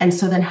different. And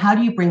so then how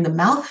do you bring the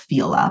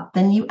mouthfeel up?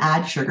 Then you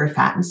add sugar,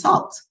 fat, and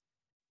salt,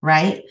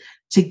 right?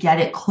 To get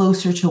it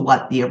closer to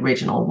what the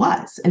original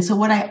was. And so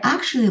what I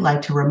actually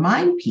like to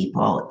remind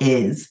people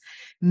is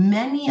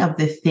many of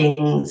the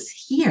things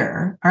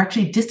here are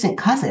actually distant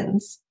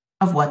cousins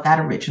of what that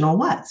original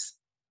was.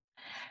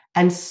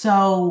 And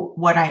so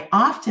what I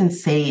often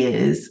say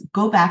is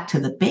go back to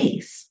the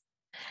base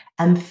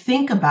and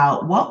think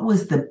about what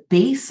was the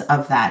base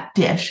of that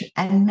dish.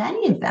 And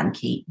many of them,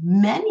 Kate,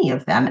 many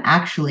of them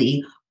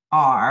actually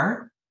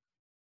are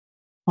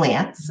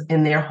plants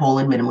in their whole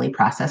and minimally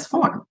processed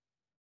form.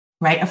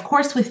 Right. Of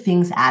course, with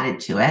things added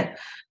to it.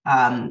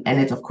 And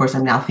it's, of course,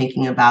 I'm now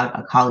thinking about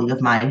a colleague of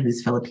mine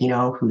who's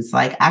Filipino, who's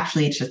like,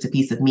 actually, it's just a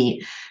piece of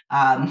meat.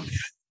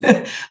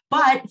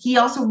 But he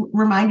also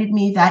reminded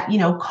me that,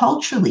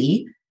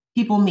 culturally,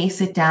 people may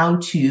sit down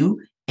to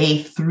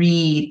a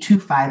 3 to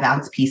 5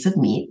 ounce piece of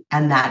meat,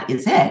 and that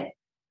is it,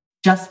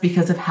 just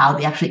because of how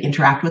they actually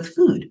interact with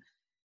food.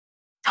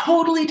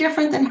 Totally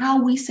different than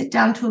how we sit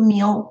down to a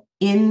meal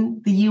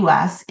in the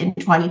US in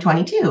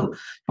 2022. You know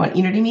what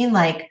I mean?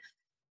 Like,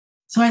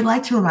 so I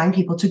like to remind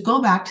people to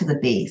go back to the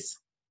base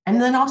and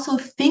then also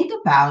think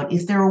about,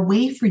 is there a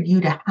way for you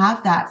to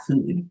have that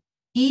food,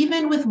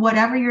 even with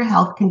whatever your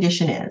health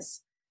condition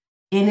is,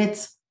 in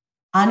its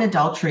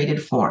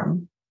unadulterated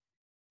form,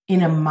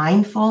 in a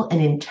mindful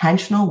and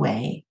intentional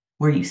way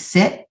where you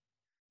sit,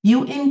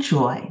 you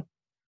enjoy,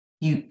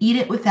 you eat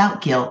it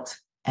without guilt,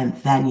 and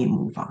then you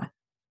move on.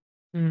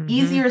 Mm-hmm.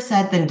 Easier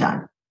said than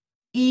done.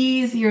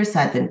 Easier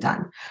said than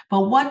done.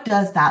 But what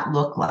does that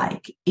look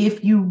like?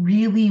 If you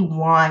really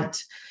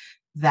want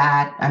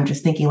that, I'm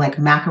just thinking like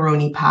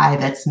macaroni pie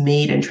that's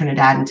made in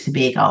Trinidad and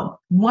Tobago.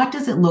 What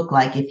does it look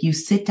like if you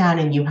sit down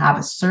and you have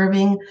a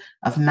serving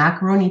of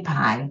macaroni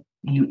pie,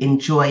 you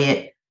enjoy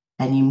it,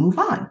 and you move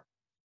on?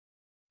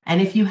 And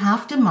if you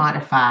have to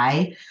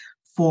modify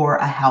for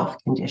a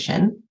health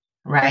condition,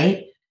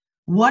 right?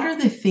 What are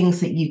the things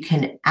that you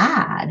can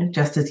add,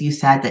 just as you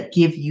said, that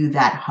give you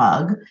that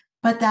hug,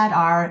 but that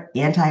are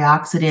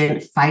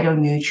antioxidant,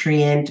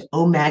 phytonutrient,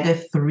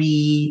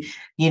 omega-3,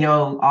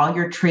 all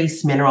your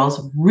trace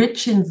minerals,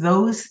 rich in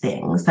those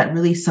things that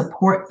really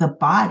support the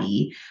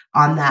body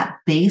on that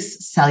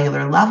base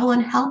cellular level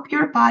and help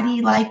your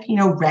body,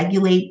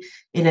 regulate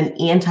in an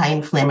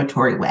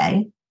anti-inflammatory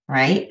way,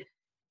 right?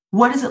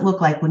 What does it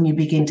look like when you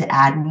begin to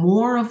add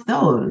more of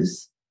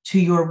those to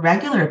your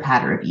regular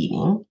pattern of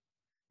eating,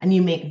 and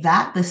you make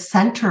that the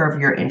center of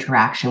your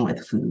interaction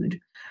with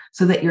food,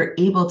 so that you're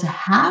able to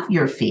have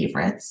your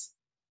favorites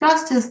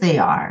just as they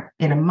are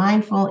in a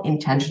mindful,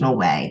 intentional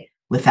way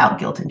without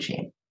guilt and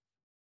shame?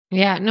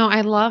 Yeah, no,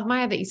 I love,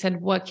 Maya, that you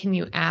said, what can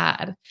you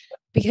add?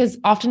 Because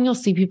often you'll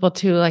see people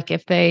too, like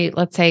if they,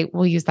 let's say,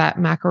 we'll use that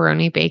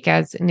macaroni bake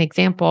as an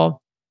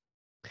example.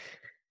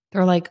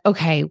 They're like,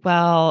 okay,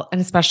 well,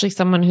 and especially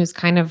someone who's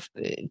kind of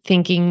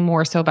thinking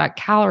more so about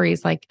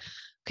calories, like,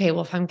 okay,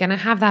 well, if I'm going to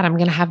have that, I'm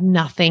going to have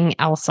nothing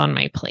else on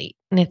my plate.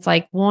 And it's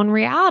like, well, in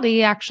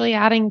reality, actually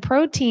adding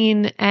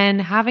protein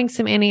and having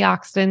some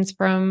antioxidants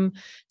from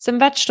some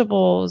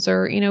vegetables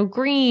or,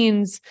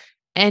 greens,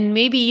 and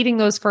maybe eating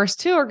those first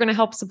two are going to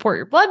help support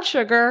your blood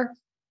sugar.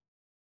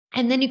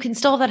 And then you can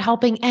still have that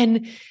helping.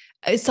 And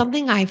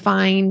something I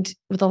find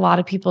with a lot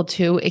of people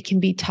too, it can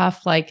be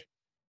tough. Like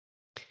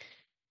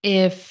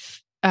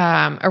if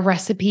a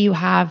recipe you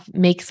have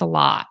makes a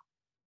lot,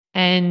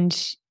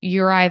 and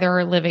you're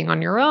either living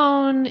on your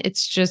own,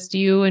 it's just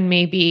you and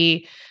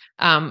maybe,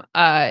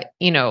 a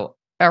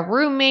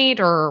roommate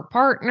or a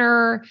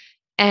partner,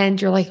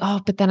 and you're like, oh,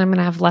 but then I'm going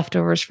to have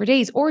leftovers for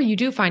days. Or you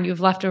do find you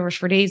have leftovers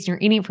for days and you're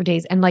eating for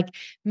days. And like,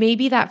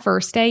 maybe that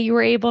first day you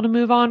were able to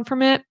move on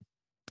from it.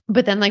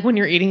 But then like when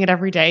you're eating it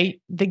every day,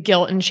 the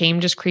guilt and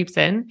shame just creeps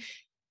in.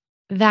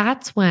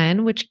 That's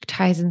when, which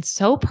ties in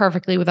so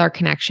perfectly with our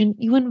connection,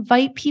 you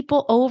invite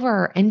people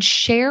over and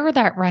share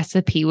that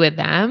recipe with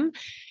them.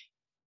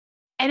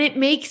 And it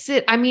makes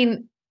it,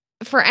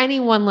 for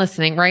anyone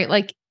listening, right?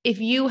 Like if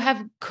you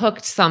have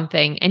cooked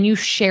something and you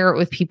share it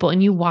with people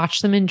and you watch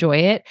them enjoy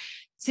it,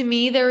 to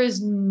me, there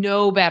is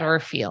no better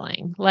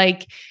feeling.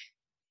 Like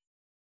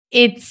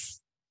it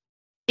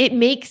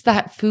makes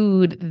that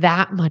food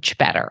that much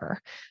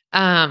better.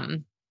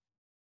 So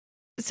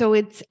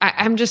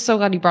I'm just so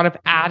glad you brought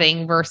up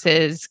adding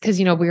versus, because,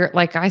 we're,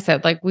 like I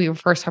said, like we were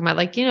first talking about,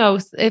 like,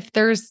 if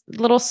there's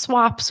little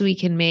swaps we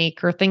can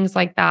make or things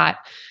like that.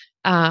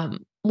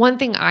 One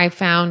thing I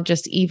found,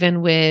 just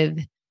even with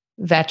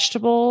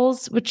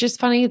vegetables, which is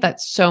funny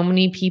that so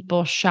many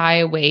people shy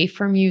away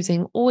from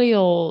using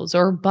oils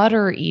or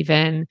butter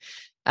even,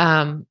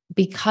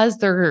 because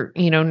they're,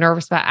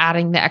 nervous about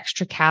adding the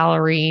extra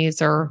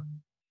calories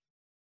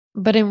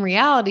but in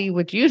reality,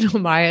 what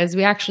Maya, is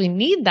we actually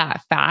need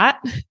that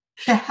fat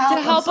to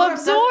help absorb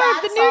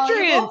the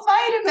nutrients.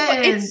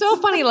 Vitamins. It's so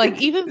funny.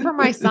 Like even for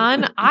my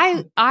son,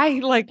 I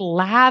like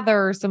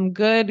lather some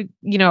good,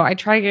 I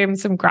try to give him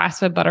some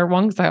grass-fed butter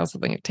one because I also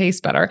think it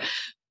tastes better,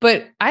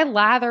 but I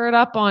lather it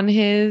up on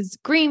his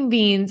green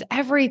beans,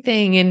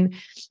 everything. And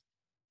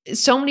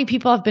so many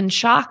people have been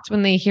shocked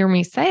when they hear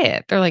me say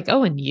it. They're like,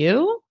 oh, and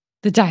you,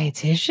 the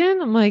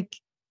dietitian? I'm like,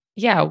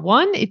 yeah,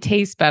 one, it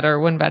tastes better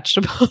when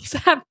vegetables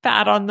have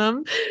fat on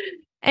them.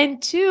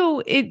 And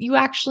two, you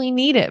actually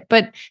need it.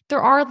 But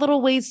there are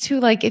little ways too,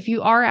 like if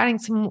you are adding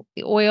some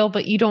oil,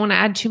 but you don't want to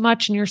add too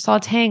much and you're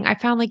sauteing, I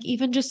found like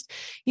even just,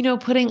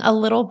 putting a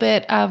little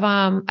bit of,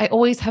 I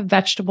always have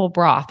vegetable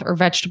broth or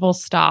vegetable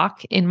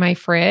stock in my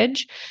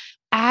fridge,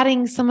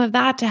 adding some of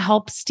that to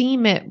help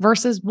steam it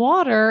versus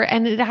water.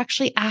 And it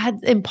actually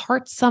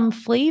imparts some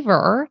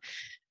flavor,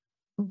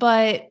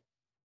 but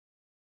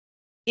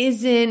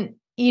isn't,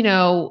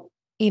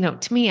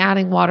 to me,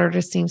 adding water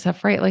just seems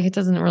tough, right? Like it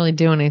doesn't really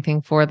do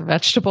anything for the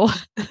vegetable.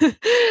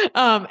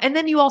 And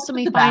then you also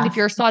may find if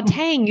you're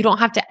sauteing, you don't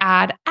have to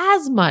add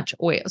as much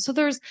oil. So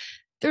there's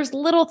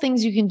little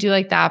things you can do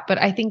like that.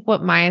 But I think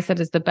what Maya said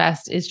is the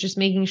best is just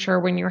making sure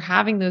when you're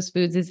having those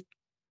foods is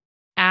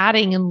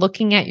adding and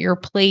looking at your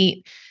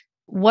plate,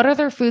 what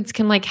other foods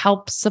can like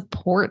help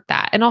support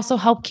that and also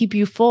help keep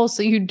you full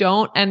so you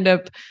don't end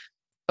up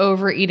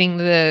overeating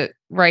the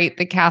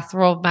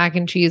casserole of mac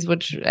and cheese,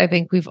 which I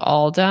think we've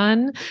all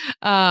done.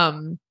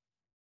 But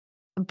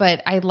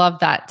I love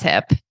that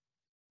tip.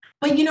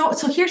 But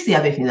so here's the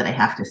other thing that I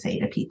have to say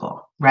to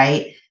people,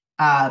 right?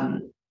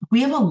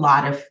 We have a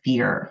lot of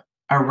fear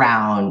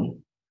around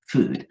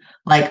food,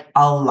 like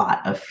a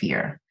lot of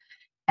fear.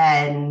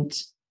 And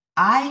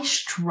I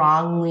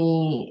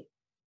strongly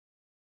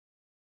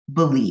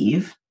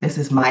believe, this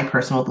is my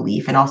personal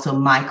belief and also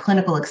my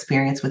clinical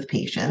experience with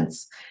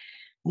patients,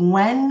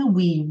 when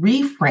we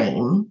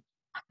reframe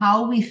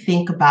how we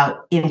think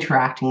about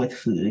interacting with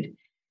food,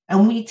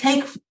 and we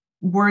take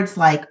words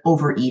like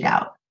overeat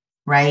out,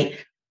 right?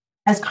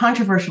 As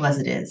controversial as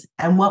it is,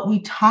 and what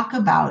we talk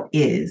about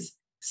is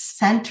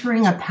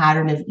centering a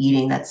pattern of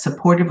eating that's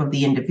supportive of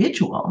the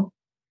individual,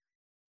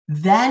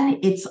 then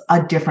it's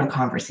a different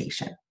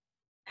conversation.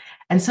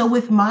 And so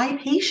with my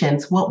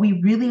patients, what we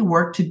really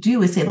work to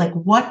do is say, like,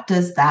 what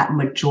does that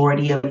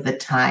majority of the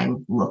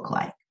time look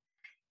like?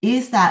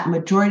 Is that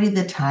majority of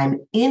the time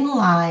in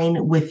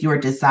line with your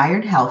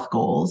desired health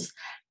goals,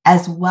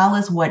 as well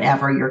as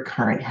whatever your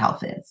current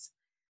health is?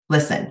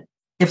 Listen,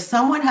 if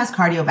someone has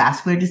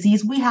cardiovascular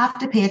disease, we have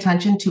to pay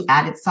attention to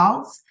added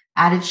salts,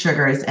 added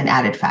sugars, and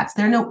added fats.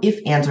 There are no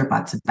ifs, ands, or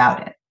buts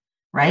about it,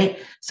 right?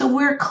 So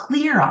we're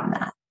clear on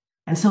that.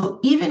 And so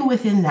even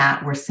within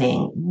that, we're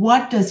saying,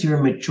 what does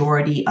your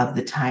majority of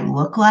the time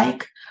look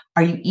like?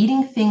 Are you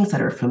eating things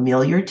that are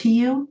familiar to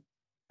you?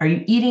 Are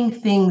you eating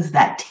things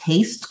that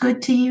taste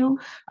good to you?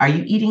 Are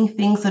you eating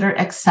things that are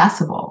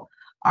accessible?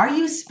 Are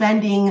you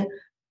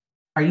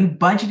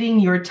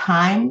budgeting your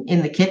time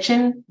in the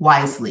kitchen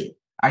wisely?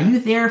 Are you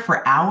there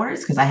for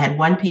hours? Because I had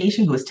one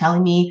patient who was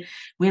telling me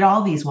we had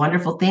all these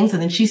wonderful things.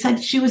 And then she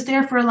said she was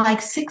there for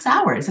like 6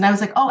 hours. And I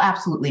was like, oh,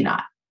 absolutely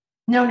not.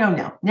 No.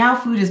 Now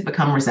food has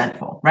become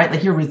resentful, right?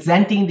 Like you're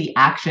resenting the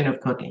action of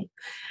cooking.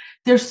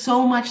 There's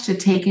so much to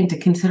take into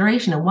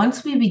consideration. And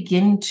once we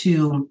begin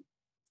to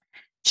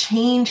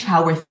change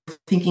how we're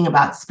thinking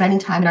about spending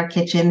time in our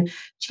kitchen,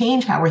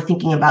 change how we're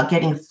thinking about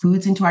getting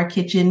foods into our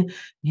kitchen,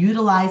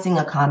 utilizing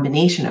a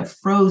combination of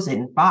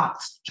frozen,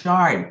 boxed,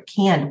 jarred,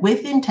 canned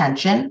with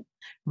intention,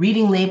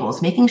 reading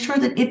labels, making sure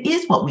that it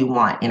is what we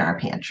want in our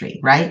pantry,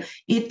 right?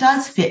 It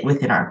does fit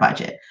within our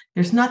budget.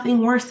 There's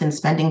nothing worse than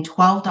spending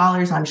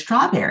 $12 on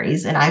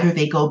strawberries and either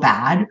they go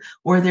bad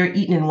or they're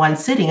eaten in one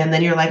sitting. And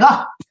then you're like,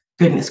 oh,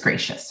 goodness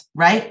gracious,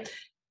 right?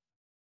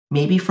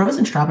 Maybe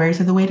frozen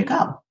strawberries are the way to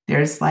go.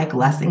 There's like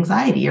less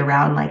anxiety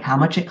around like how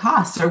much it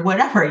costs or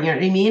whatever, you know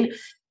what I mean?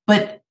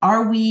 But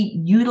are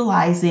we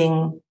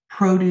utilizing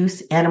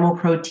produce, animal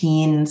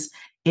proteins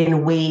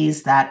in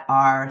ways that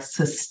are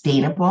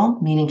sustainable?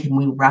 Meaning, can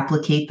we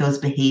replicate those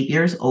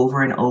behaviors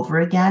over and over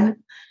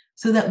again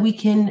so that we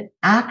can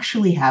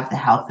actually have the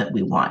health that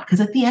we want?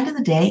 Because at the end of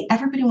the day,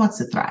 everybody wants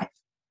to thrive,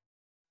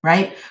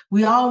 right?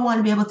 We all want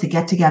to be able to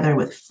get together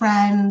with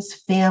friends,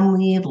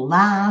 family,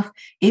 laugh.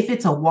 If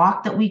it's a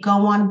walk that we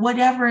go on,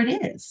 whatever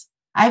it is.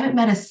 I haven't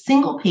met a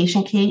single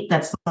patient, Kate,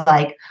 that's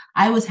like,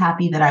 I was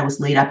happy that I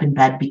was laid up in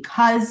bed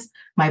because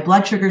my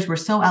blood sugars were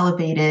so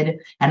elevated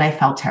and I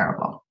felt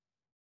terrible.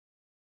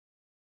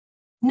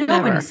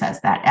 Nobody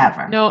says that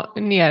ever.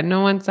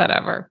 No one said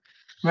ever.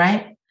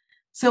 Right?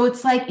 So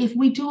it's like, if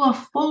we do a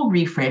full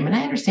reframe, and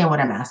I understand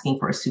what I'm asking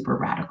for is super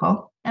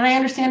radical. And I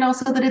understand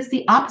also that it's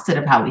the opposite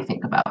of how we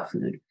think about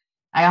food.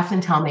 I often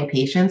tell my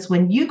patients,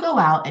 when you go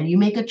out and you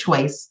make a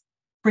choice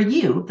for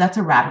you, that's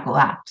a radical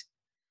act,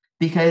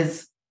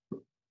 because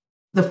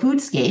the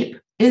foodscape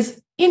is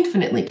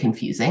infinitely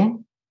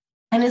confusing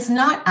and is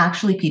not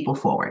actually people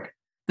forward.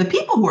 The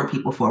people who are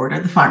people forward are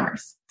the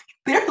farmers.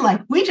 They're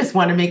like, we just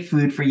want to make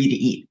food for you to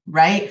eat,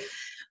 right?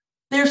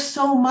 There's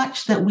so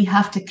much that we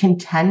have to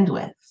contend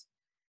with.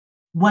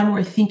 when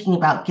we're thinking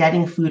about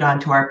getting food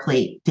onto our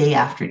plate day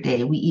after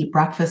day, we eat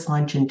breakfast,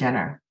 lunch, and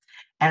dinner.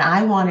 And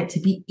I want it to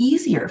be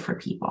easier for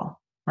people,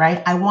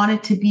 right? I want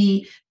it to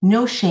be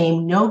no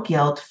shame, no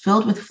guilt,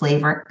 filled with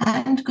flavor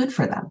and good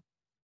for them.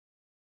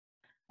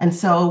 And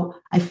so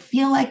I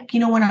feel like,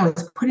 when I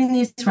was putting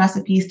these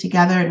recipes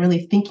together and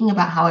really thinking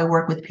about how I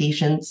work with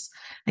patients,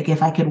 like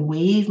if I could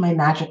wave my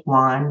magic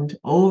wand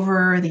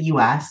over the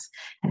US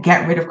and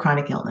get rid of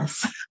chronic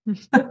illness.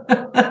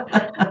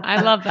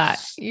 I love that.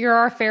 You're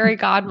our fairy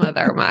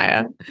godmother,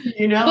 Maya.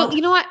 Well,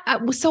 you know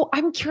what? So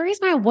I'm curious,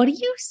 Maya, what do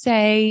you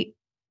say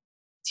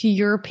to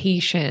your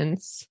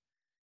patients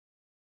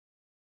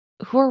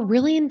who are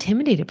really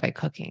intimidated by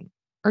cooking?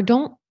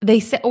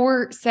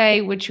 Or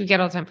say, which we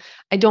get all the time,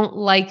 I don't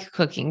like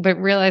cooking, but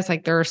realize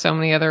like there are so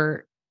many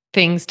other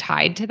things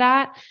tied to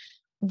that.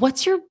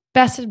 What's your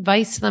best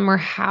advice to them, or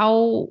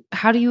how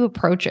do you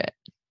approach it?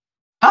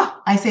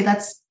 Oh, I say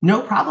that's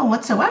no problem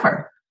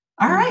whatsoever.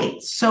 All right.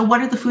 So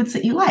what are the foods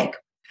that you like?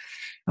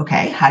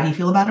 Okay. How do you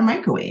feel about a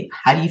microwave?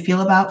 How do you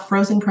feel about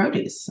frozen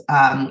produce?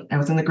 I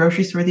was in the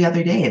grocery store the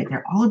other day and there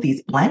are all of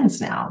these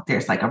blends now.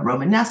 There's like a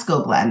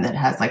Romanesco blend that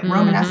has like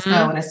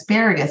Romanesco and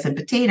asparagus and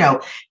potato,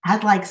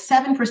 had like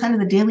 7% of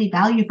the daily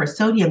value for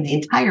sodium, the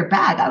entire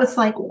bag. I was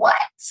like, what?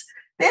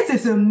 This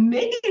is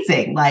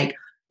amazing. Like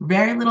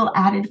very little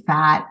added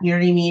fat. You know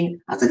what I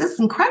mean? I was like, this is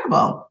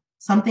incredible.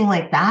 Something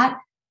like that.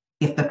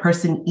 If the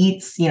person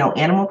eats,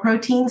 animal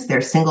proteins,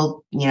 they're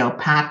single,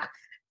 pack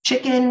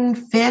chicken,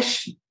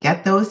 fish,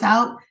 get those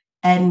out.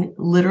 And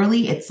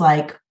literally it's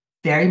like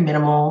very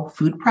minimal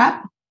food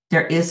prep.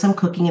 There is some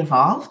cooking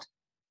involved.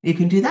 You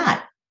can do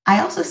that. I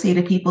also say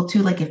to people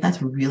too, like if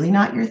that's really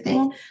not your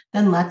thing,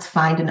 then let's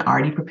find an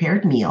already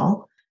prepared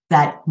meal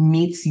that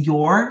meets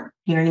your,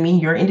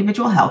 your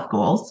individual health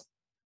goals,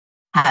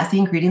 has the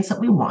ingredients that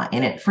we want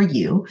in it for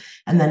you.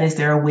 And then is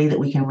there a way that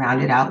we can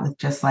round it out with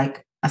just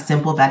like a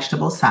simple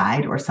vegetable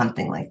side or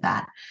something like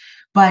that?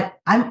 But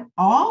I'm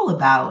all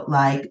about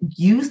like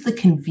use the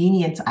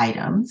convenience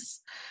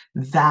items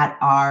that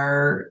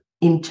are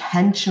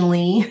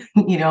intentionally,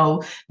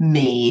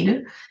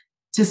 made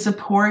to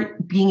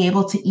support being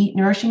able to eat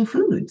nourishing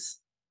foods.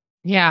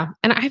 Yeah.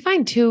 And I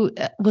find too,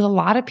 with a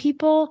lot of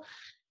people,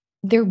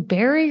 their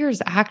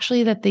barriers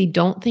actually that they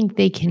don't think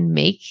they can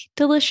make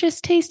delicious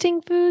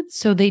tasting foods.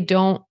 So they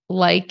don't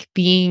like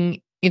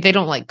cooking, they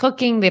don't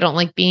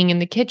like being in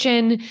the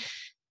kitchen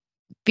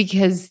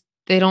because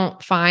they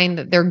don't find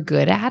that they're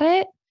good at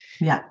it.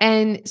 Yeah.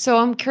 And so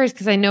I'm curious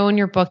because I know in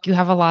your book you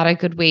have a lot of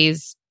good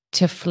ways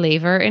to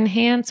flavor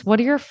enhance. What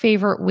are your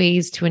favorite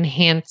ways to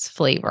enhance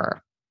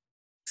flavor?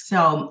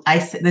 So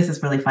this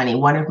is really funny.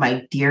 One of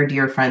my dear,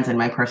 dear friends in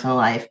my personal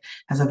life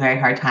has a very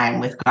hard time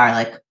with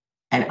garlic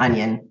and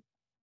onion.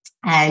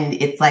 And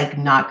it's like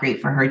not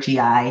great for her GI.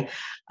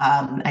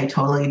 I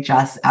totally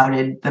just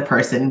outed the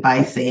person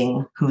by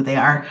saying who they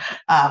are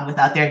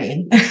without their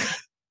name.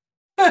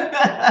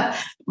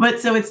 But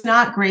so it's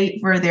not great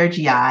for their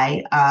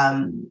GI.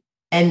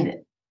 And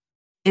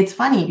it's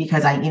funny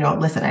because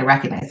I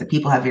recognize that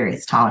people have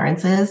various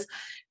tolerances,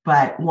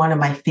 but one of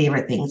my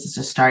favorite things is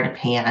to start a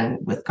pan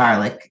with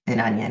garlic and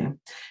onion.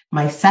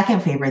 My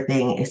second favorite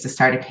thing is to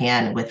start a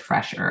pan with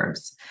fresh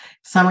herbs.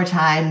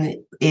 Summertime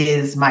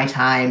is my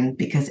time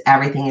because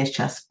everything is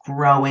just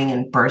growing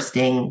and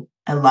bursting.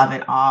 I love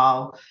it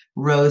all.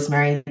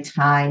 Rosemary,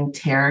 thyme,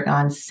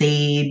 tarragon,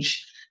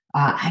 sage.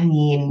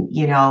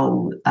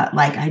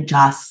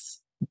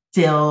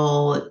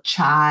 Dill,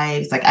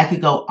 chives. Like I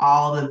could go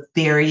all the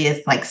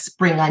various like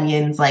spring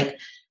onions. Like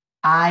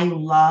I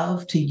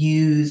love to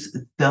use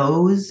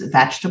those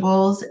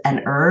vegetables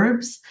and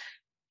herbs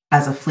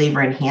as a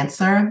flavor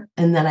enhancer.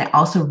 And then I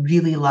also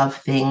really love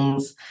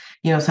things,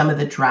 some of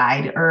the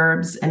dried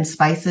herbs and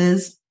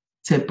spices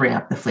to bring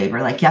up the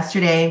flavor. Like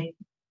yesterday,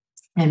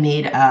 I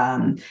made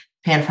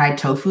pan-fried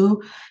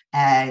tofu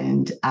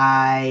and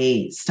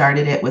I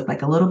started it with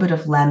like a little bit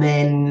of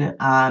lemon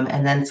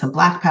and then some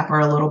black pepper,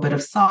 a little bit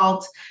of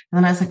salt. And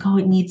then I was like, oh,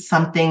 it needs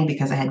something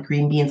because I had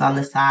green beans on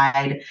the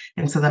side.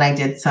 And so then I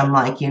did some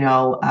like,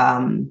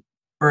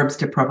 herbs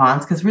de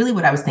Provence, because really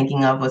what I was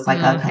thinking of was like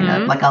a kind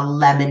of like a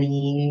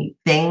lemony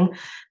thing.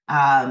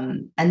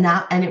 And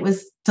it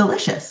was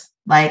delicious,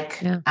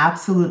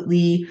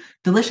 absolutely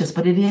delicious.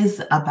 But it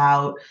is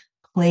about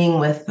playing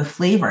with the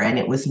flavor. And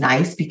it was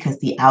nice because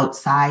the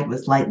outside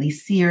was lightly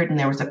seared and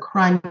there was a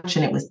crunch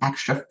and it was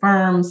extra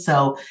firm.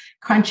 So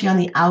crunchy on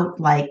the out,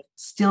 like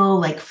still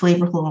like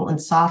flavorful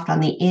and soft on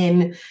the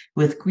in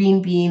with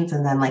green beans,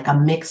 and then like a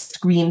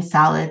mixed green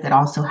salad that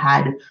also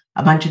had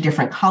a bunch of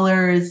different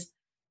colors.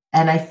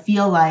 And I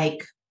feel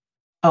like,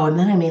 and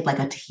then I made like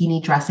a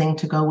tahini dressing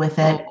to go with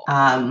it.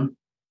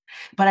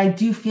 But I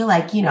do feel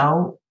like,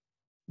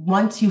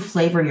 once you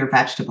flavor your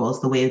vegetables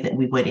the way that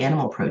we would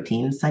animal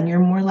proteins, then you're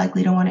more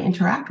likely to want to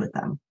interact with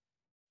them.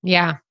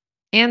 Yeah.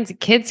 And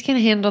kids can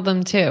handle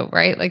them too,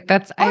 right? Like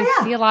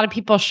I see a lot of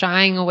people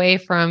shying away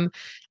from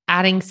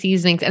adding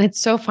seasonings. And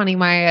it's so funny,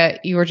 Maya,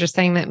 you were just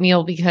saying that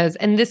meal because,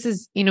 and this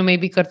is,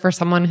 maybe good for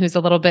someone who's a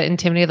little bit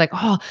intimidated, like,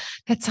 oh,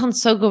 that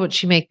sounds so good what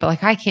she make, but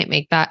like, I can't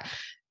make that.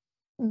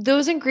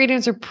 those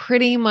ingredients are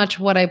pretty much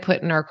what I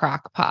put in our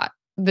crock pot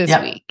this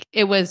week.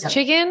 It was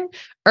chicken,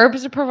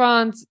 herbs de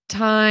Provence,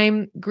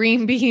 thyme,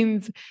 green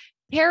beans,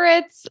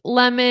 carrots,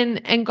 lemon,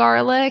 and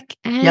garlic.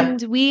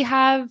 And we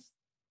have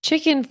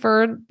chicken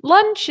for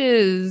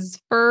lunches,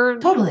 for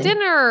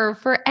dinner,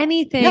 for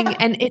anything.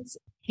 And it's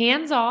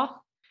hands off.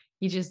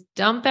 You just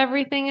dump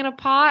everything in a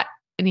pot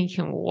and you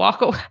can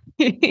walk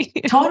away.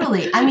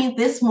 Totally. I mean,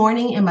 this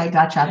morning in my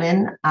Dutch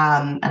oven,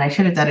 and I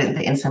should have done it in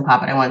the Instant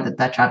Pot, but I wanted the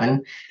Dutch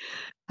oven.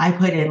 I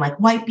put in like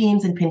white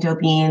beans and pinto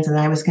beans, and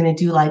I was going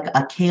to do like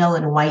a kale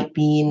and white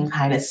bean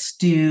kind of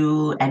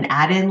stew and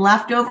add in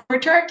leftover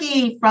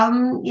turkey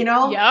from,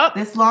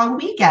 this long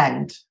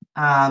weekend.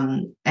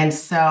 And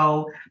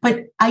so,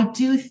 but I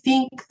do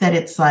think that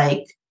it's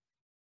like,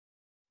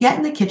 get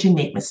in the kitchen,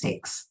 make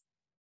mistakes,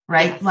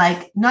 right? Yes.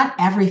 Like not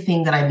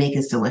everything that I make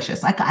is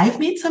delicious. Like I've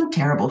made some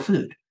terrible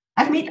food.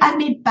 I've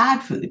made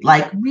bad food,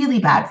 like really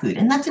bad food.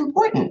 And that's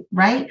important,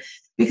 right?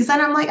 Because then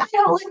I'm like, I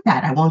don't like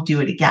that. I won't do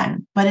it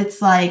again. But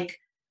it's like,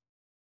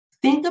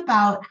 think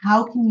about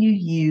how can you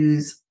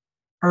use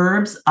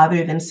herbs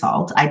other than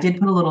salt. I did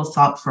put a little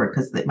salt for it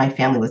because my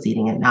family was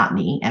eating it, not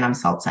me. And I'm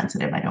salt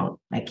sensitive.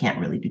 I can't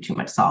really do too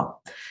much salt.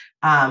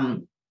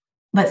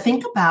 But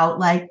think about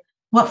like,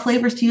 what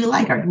flavors do you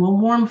like? Are you a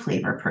warm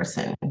flavor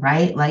person,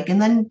 right? Like, and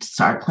then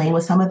start playing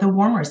with some of the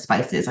warmer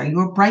spices. Are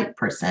you a bright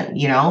person?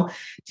 Do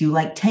you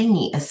like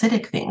tangy,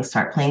 acidic things?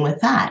 Start playing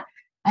with that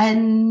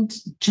and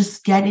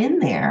just get in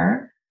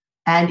there.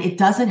 And it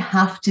doesn't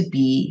have to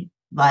be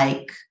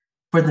like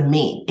for the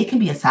main. It can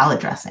be a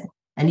salad dressing,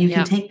 and you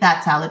can take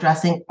that salad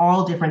dressing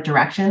all different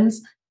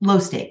directions. Low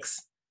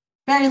stakes,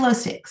 very low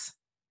stakes.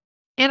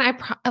 And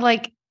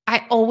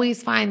I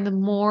always find the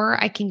more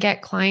I can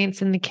get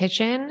clients in the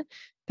kitchen,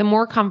 the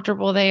more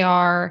comfortable they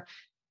are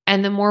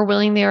and the more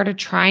willing they are to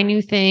try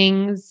new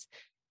things.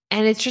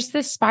 And it's just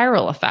this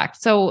spiral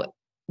effect. So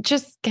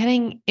just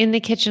getting in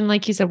the kitchen,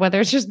 like you said, whether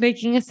it's just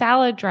making a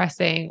salad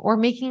dressing or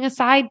making a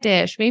side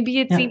dish, maybe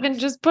it's even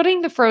just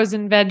putting the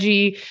frozen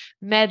veggie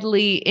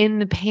medley in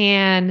the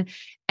pan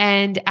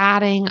and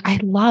adding, I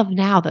love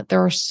now that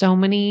there are so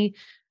many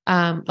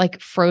like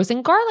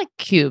frozen garlic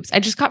cubes. I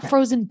just got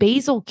frozen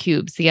basil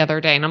cubes the other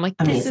day and I'm like,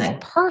 this is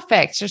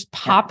perfect. Just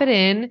pop it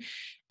in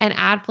and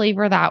add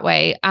flavor that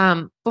way.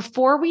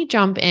 Before we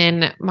jump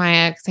in,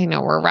 Maya, because I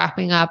know we're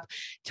wrapping up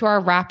to our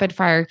rapid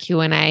fire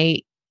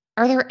Q&A,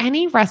 are there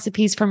any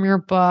recipes from your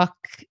book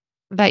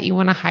that you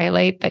want to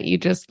highlight that you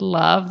just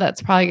love?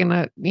 That's probably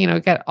going to,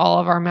 get all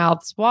of our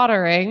mouths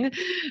watering.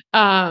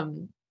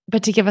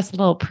 But to give us a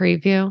little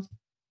preview.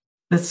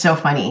 That's so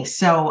funny.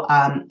 So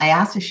I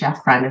asked a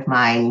chef friend of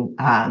mine,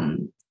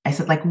 I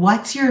said, like,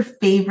 what's your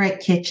favorite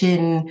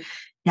kitchen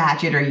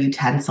gadget or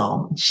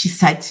utensil? She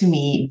said to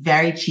me,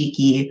 very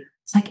cheeky,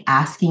 it's like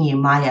asking you,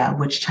 Maya,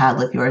 which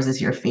child of yours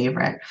is your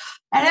favorite?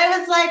 And I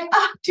was like,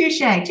 oh, touche.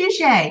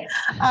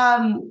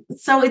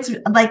 So it's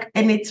like,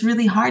 and it's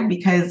really hard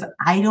because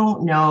I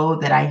don't know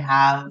that I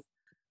have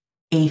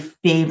a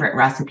favorite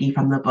recipe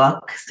from the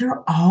book because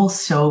they're all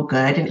so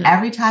good. And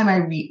every time I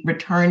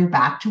return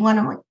back to one,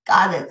 I'm like,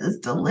 God, this is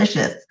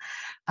delicious.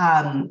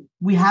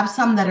 We have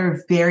some that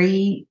are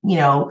very,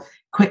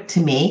 quick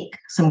to make,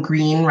 some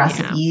green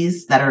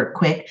recipes that are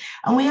quick.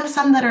 And we have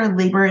some that are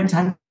labor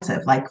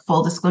intensive, like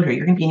full disclosure,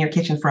 you're going to be in your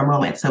kitchen for a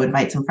moment. So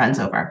invite some friends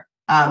over.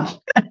 But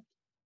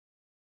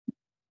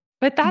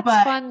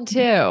that's fun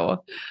too.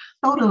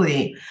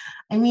 Totally.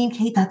 I mean,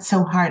 Kate, that's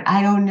so hard.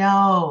 I don't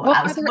know.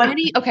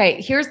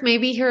 Here's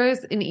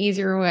an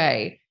easier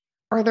way.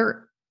 Are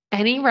there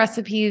any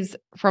recipes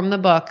from the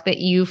book that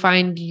you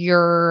find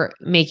you're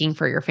making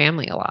for your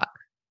family a lot?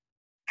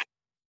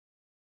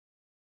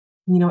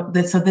 So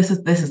this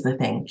is the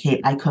thing,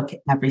 Kate, I cook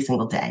every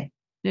single day.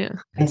 Yeah.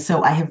 And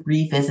so I have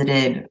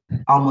revisited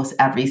almost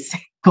every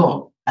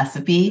single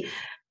recipe.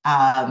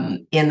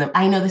 I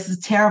know this is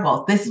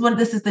terrible. This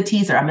is the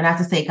teaser. I'm going to have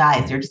to say,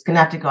 guys, you're just going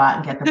to have to go out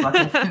and get the book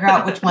and figure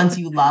out which ones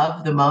you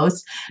love the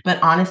most.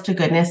 But honest to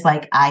goodness,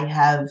 like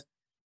I've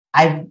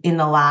in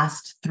the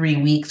last 3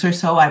 weeks or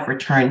so, I've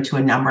returned to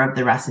a number of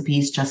the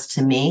recipes just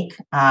to make,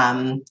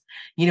 and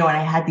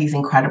I had these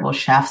incredible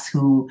chefs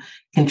who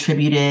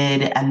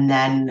contributed, and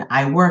then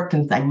I worked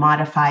and I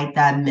modified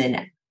them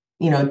and,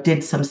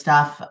 did some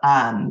stuff.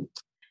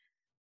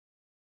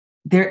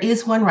 There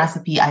is one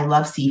recipe. I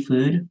love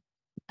seafood.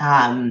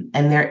 And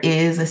there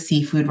is a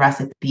seafood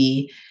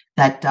recipe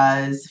that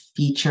does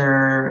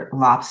feature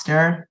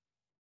lobster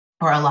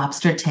or a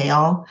lobster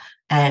tail.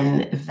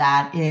 And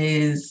that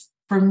is,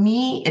 for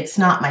me, it's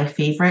not my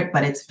favorite,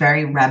 but it's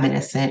very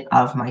reminiscent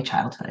of my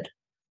childhood.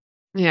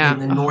 Yeah. In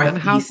the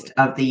northeast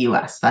of the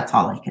US. That's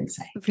all I can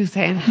say. I was going to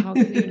say, and how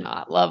can you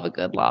not love a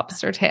good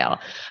lobster tail?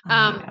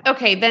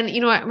 Okay. Then,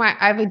 you know what,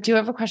 I do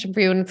have a question for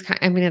you.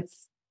 And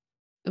it's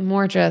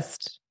more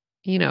just,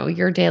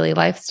 your daily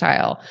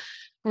lifestyle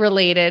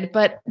related,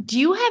 but do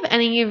you have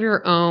any of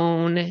your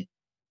own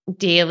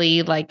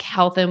daily like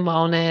health and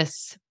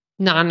wellness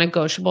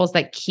non-negotiables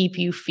that keep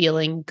you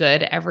feeling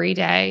good every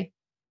day?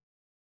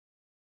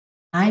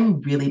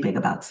 I'm really big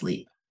about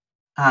sleep.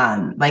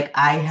 Like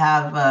I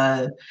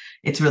have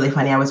it's really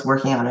funny. I was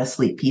working on a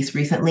sleep piece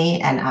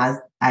recently, and as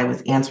I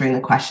was answering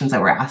the questions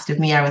that were asked of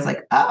me, I was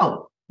like,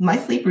 oh, my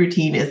sleep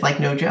routine is like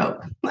no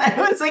joke.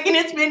 I was like, and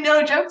it's been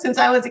no joke since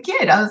I was a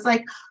kid. I was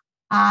like,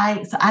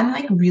 I'm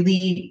like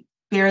really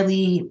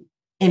fairly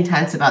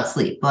intense about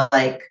sleep.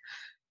 Like,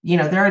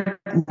 there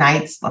are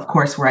nights, of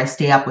course, where I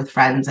stay up with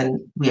friends and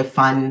we have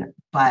fun,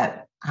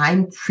 but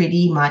I'm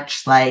pretty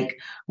much like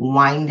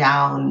wind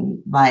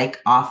down, like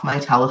off my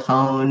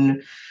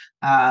telephone,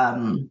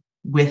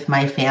 with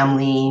my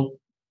family,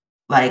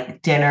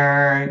 like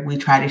dinner. We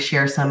try to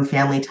share some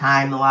family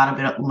time,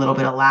 a little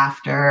bit of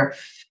laughter,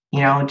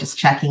 just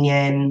checking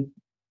in.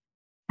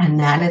 And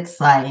then it's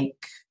like,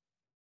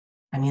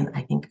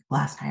 I think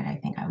last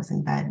night, I was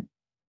in bed.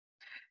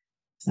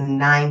 It's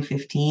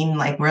 9:15.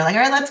 Like we're like,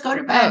 all right, let's go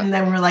to bed. And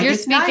then we're like, you're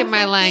it's speaking 9:15.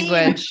 my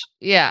language.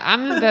 Yeah.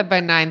 I'm in bed by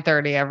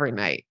 9:30 every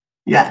night.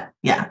 Yeah.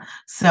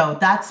 So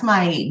that's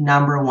my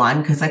number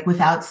one. Cause like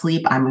without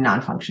sleep, I'm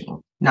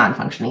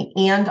non-functioning.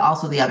 And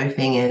also the other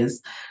thing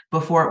is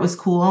before it was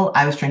cool,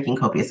 I was drinking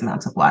copious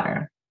amounts of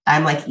water.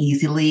 I'm like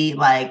easily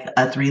like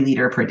a 3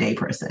 liter per day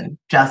person,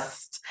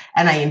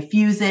 and I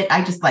infuse it.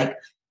 I just like,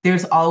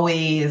 there's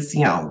always,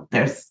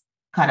 there's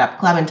cut up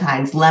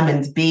clementines,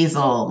 lemons,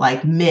 basil,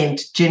 like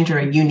mint, ginger,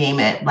 you name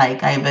it.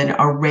 Like I have an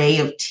array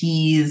of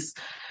teas,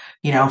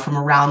 from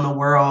around the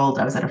world.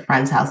 I was at a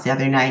friend's house the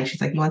other night and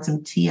she's like, you want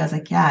some tea? I was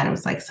like, yeah. And it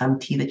was like some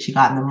tea that she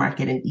got in the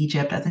market in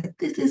Egypt. I was like,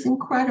 this is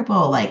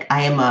incredible. Like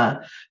I am a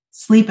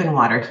sleep and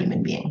water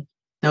human being.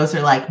 Those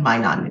are like my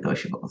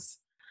non-negotiables.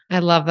 I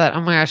love that.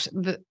 Oh my gosh.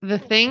 The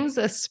things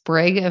a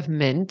sprig of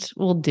mint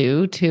will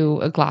do to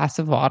a glass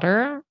of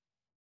water,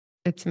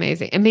 it's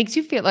amazing. It makes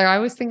you feel like, I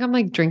always think I'm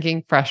like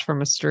drinking fresh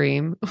from a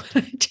stream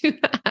when I do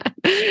that.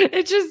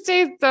 It just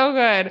tastes so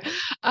good.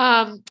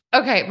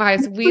 Okay,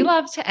 guys, we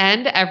love to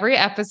end every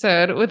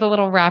episode with a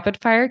little rapid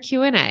fire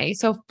Q&A.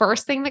 So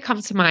first thing that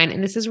comes to mind,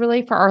 and this is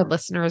really for our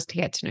listeners to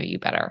get to know you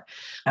better.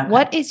 Okay.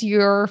 What is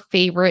your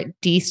favorite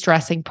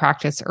de-stressing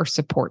practice or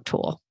support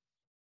tool?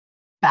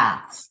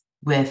 Baths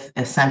with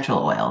essential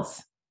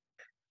oils.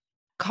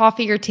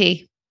 Coffee or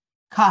tea?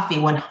 Coffee,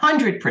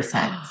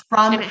 100%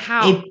 from and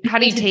how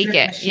do you take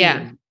it? Machine.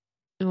 Yeah.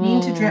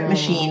 Bean to drip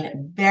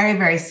machine, very,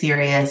 very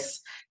serious,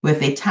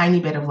 with a tiny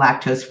bit of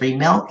lactose-free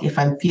milk. If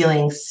I'm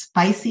feeling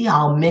spicy,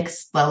 I'll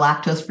mix the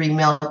lactose-free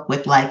milk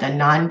with like a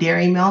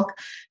non-dairy milk,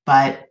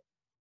 but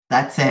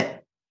that's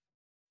it.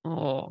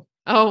 Oh,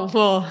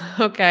 well,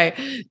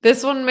 okay.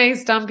 This one may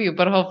stump you,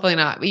 but hopefully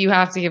not. You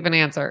have to give an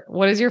answer.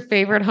 What is your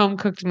favorite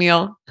home-cooked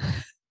meal?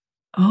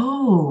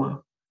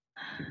 Oh,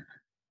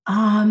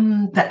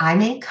 that I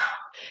make?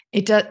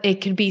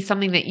 It could be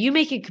something that you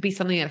make. It could be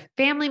something that a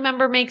family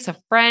member makes, a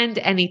friend,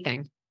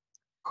 anything.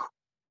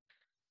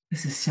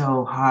 This is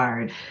so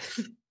hard.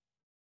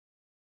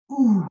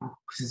 Ooh,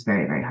 this is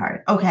very, very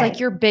hard. Okay. It's like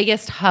your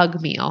biggest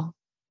hug meal.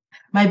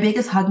 My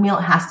biggest hug meal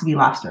has to be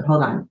lobster.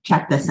 Hold on.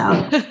 Check this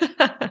out.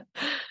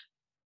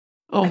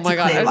 Oh my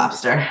God.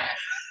 Lobster.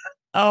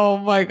 Oh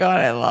my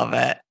God. I love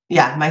it.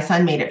 Yeah, my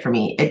son made it for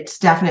me. It's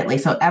definitely,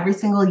 so every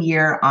single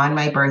year on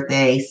my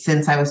birthday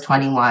since I was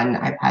 21,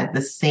 I've had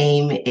the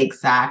same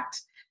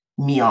exact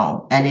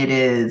meal, and it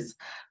is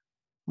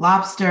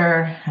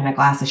lobster and a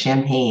glass of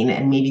champagne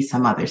and maybe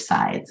some other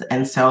sides.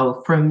 And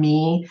so for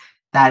me,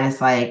 that is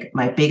like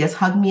my biggest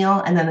hug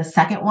meal. And then the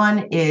second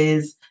one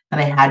is that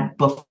I had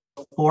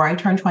before I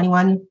turned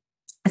 21.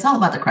 It's all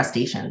about the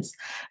crustaceans.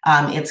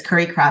 It's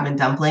curry crab and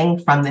dumpling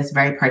from this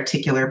very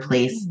particular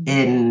place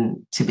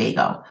in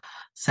Tobago.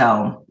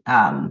 So,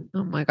 oh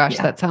my gosh,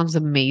 yeah. That sounds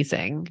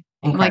amazing.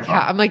 Incredible.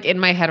 I'm like in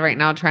my head right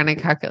now trying to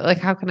calculate, like,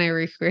 how can I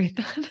recreate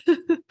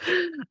that?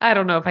 I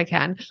don't know if I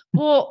can.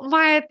 Well,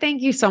 Maya,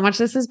 thank you so much.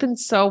 This has been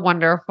so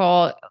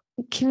wonderful.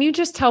 Can you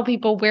just tell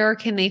people where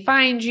can they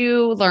find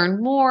you,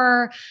 learn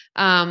more,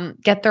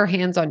 get their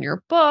hands on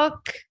your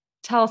book?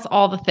 Tell us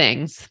all the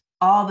things.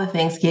 All the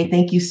things, Kate.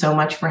 Thank you so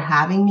much for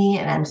having me.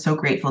 And I'm so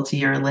grateful to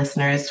your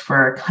listeners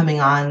for coming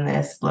on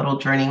this little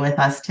journey with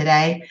us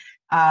today.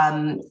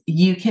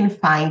 You can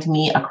find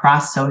me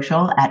across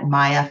social at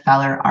Maya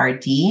Feller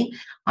RD,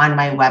 on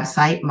my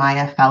website,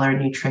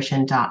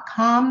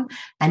 mayafellernutrition.com.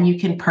 And you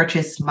can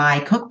purchase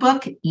my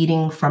cookbook,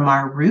 Eating from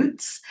Our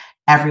Roots,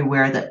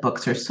 everywhere that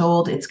books are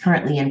sold. It's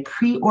currently in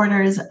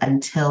pre-orders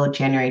until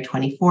January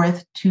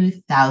 24th,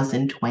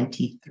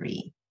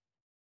 2023.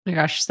 Oh my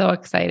gosh, so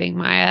exciting,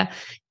 Maya.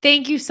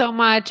 Thank you so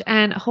much.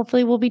 And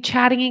hopefully we'll be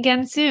chatting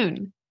again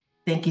soon.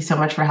 Thank you so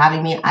much for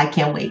having me. I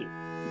can't wait.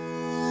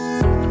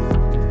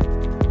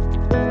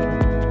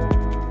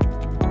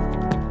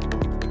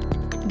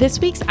 This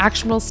week's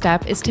actionable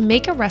step is to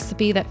make a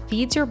recipe that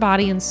feeds your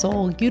body and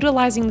soul,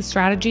 utilizing the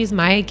strategies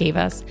Maya gave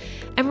us,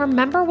 and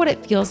remember what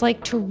it feels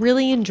like to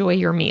really enjoy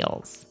your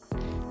meals.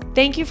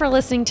 Thank you for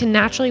listening to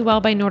Naturally Well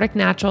by Nordic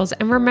Naturals,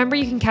 and remember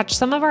you can catch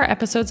some of our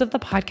episodes of the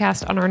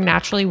podcast on our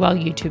Naturally Well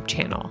YouTube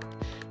channel.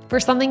 For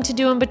something to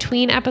do in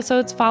between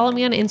episodes, follow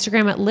me on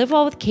Instagram at Live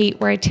Well with Kate,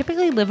 where I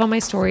typically live on my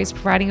stories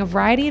providing a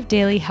variety of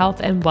daily health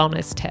and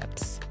wellness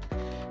tips.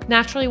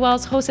 Naturally Well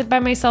is hosted by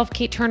myself,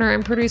 Kate Turner,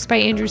 and produced by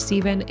Andrew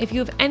Steven. If you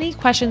have any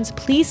questions,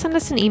 please send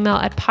us an email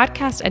at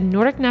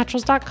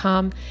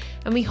podcast@nordicnaturals.com,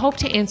 and we hope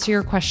to answer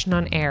your question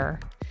on air.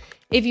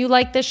 If you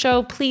like this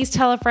show, please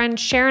tell a friend,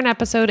 share an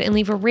episode, and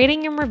leave a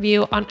rating and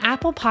review on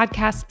Apple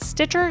Podcasts,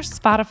 Stitcher,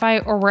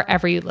 Spotify, or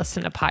wherever you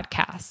listen to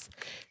podcasts.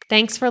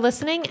 Thanks for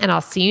listening, and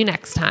I'll see you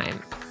next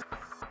time.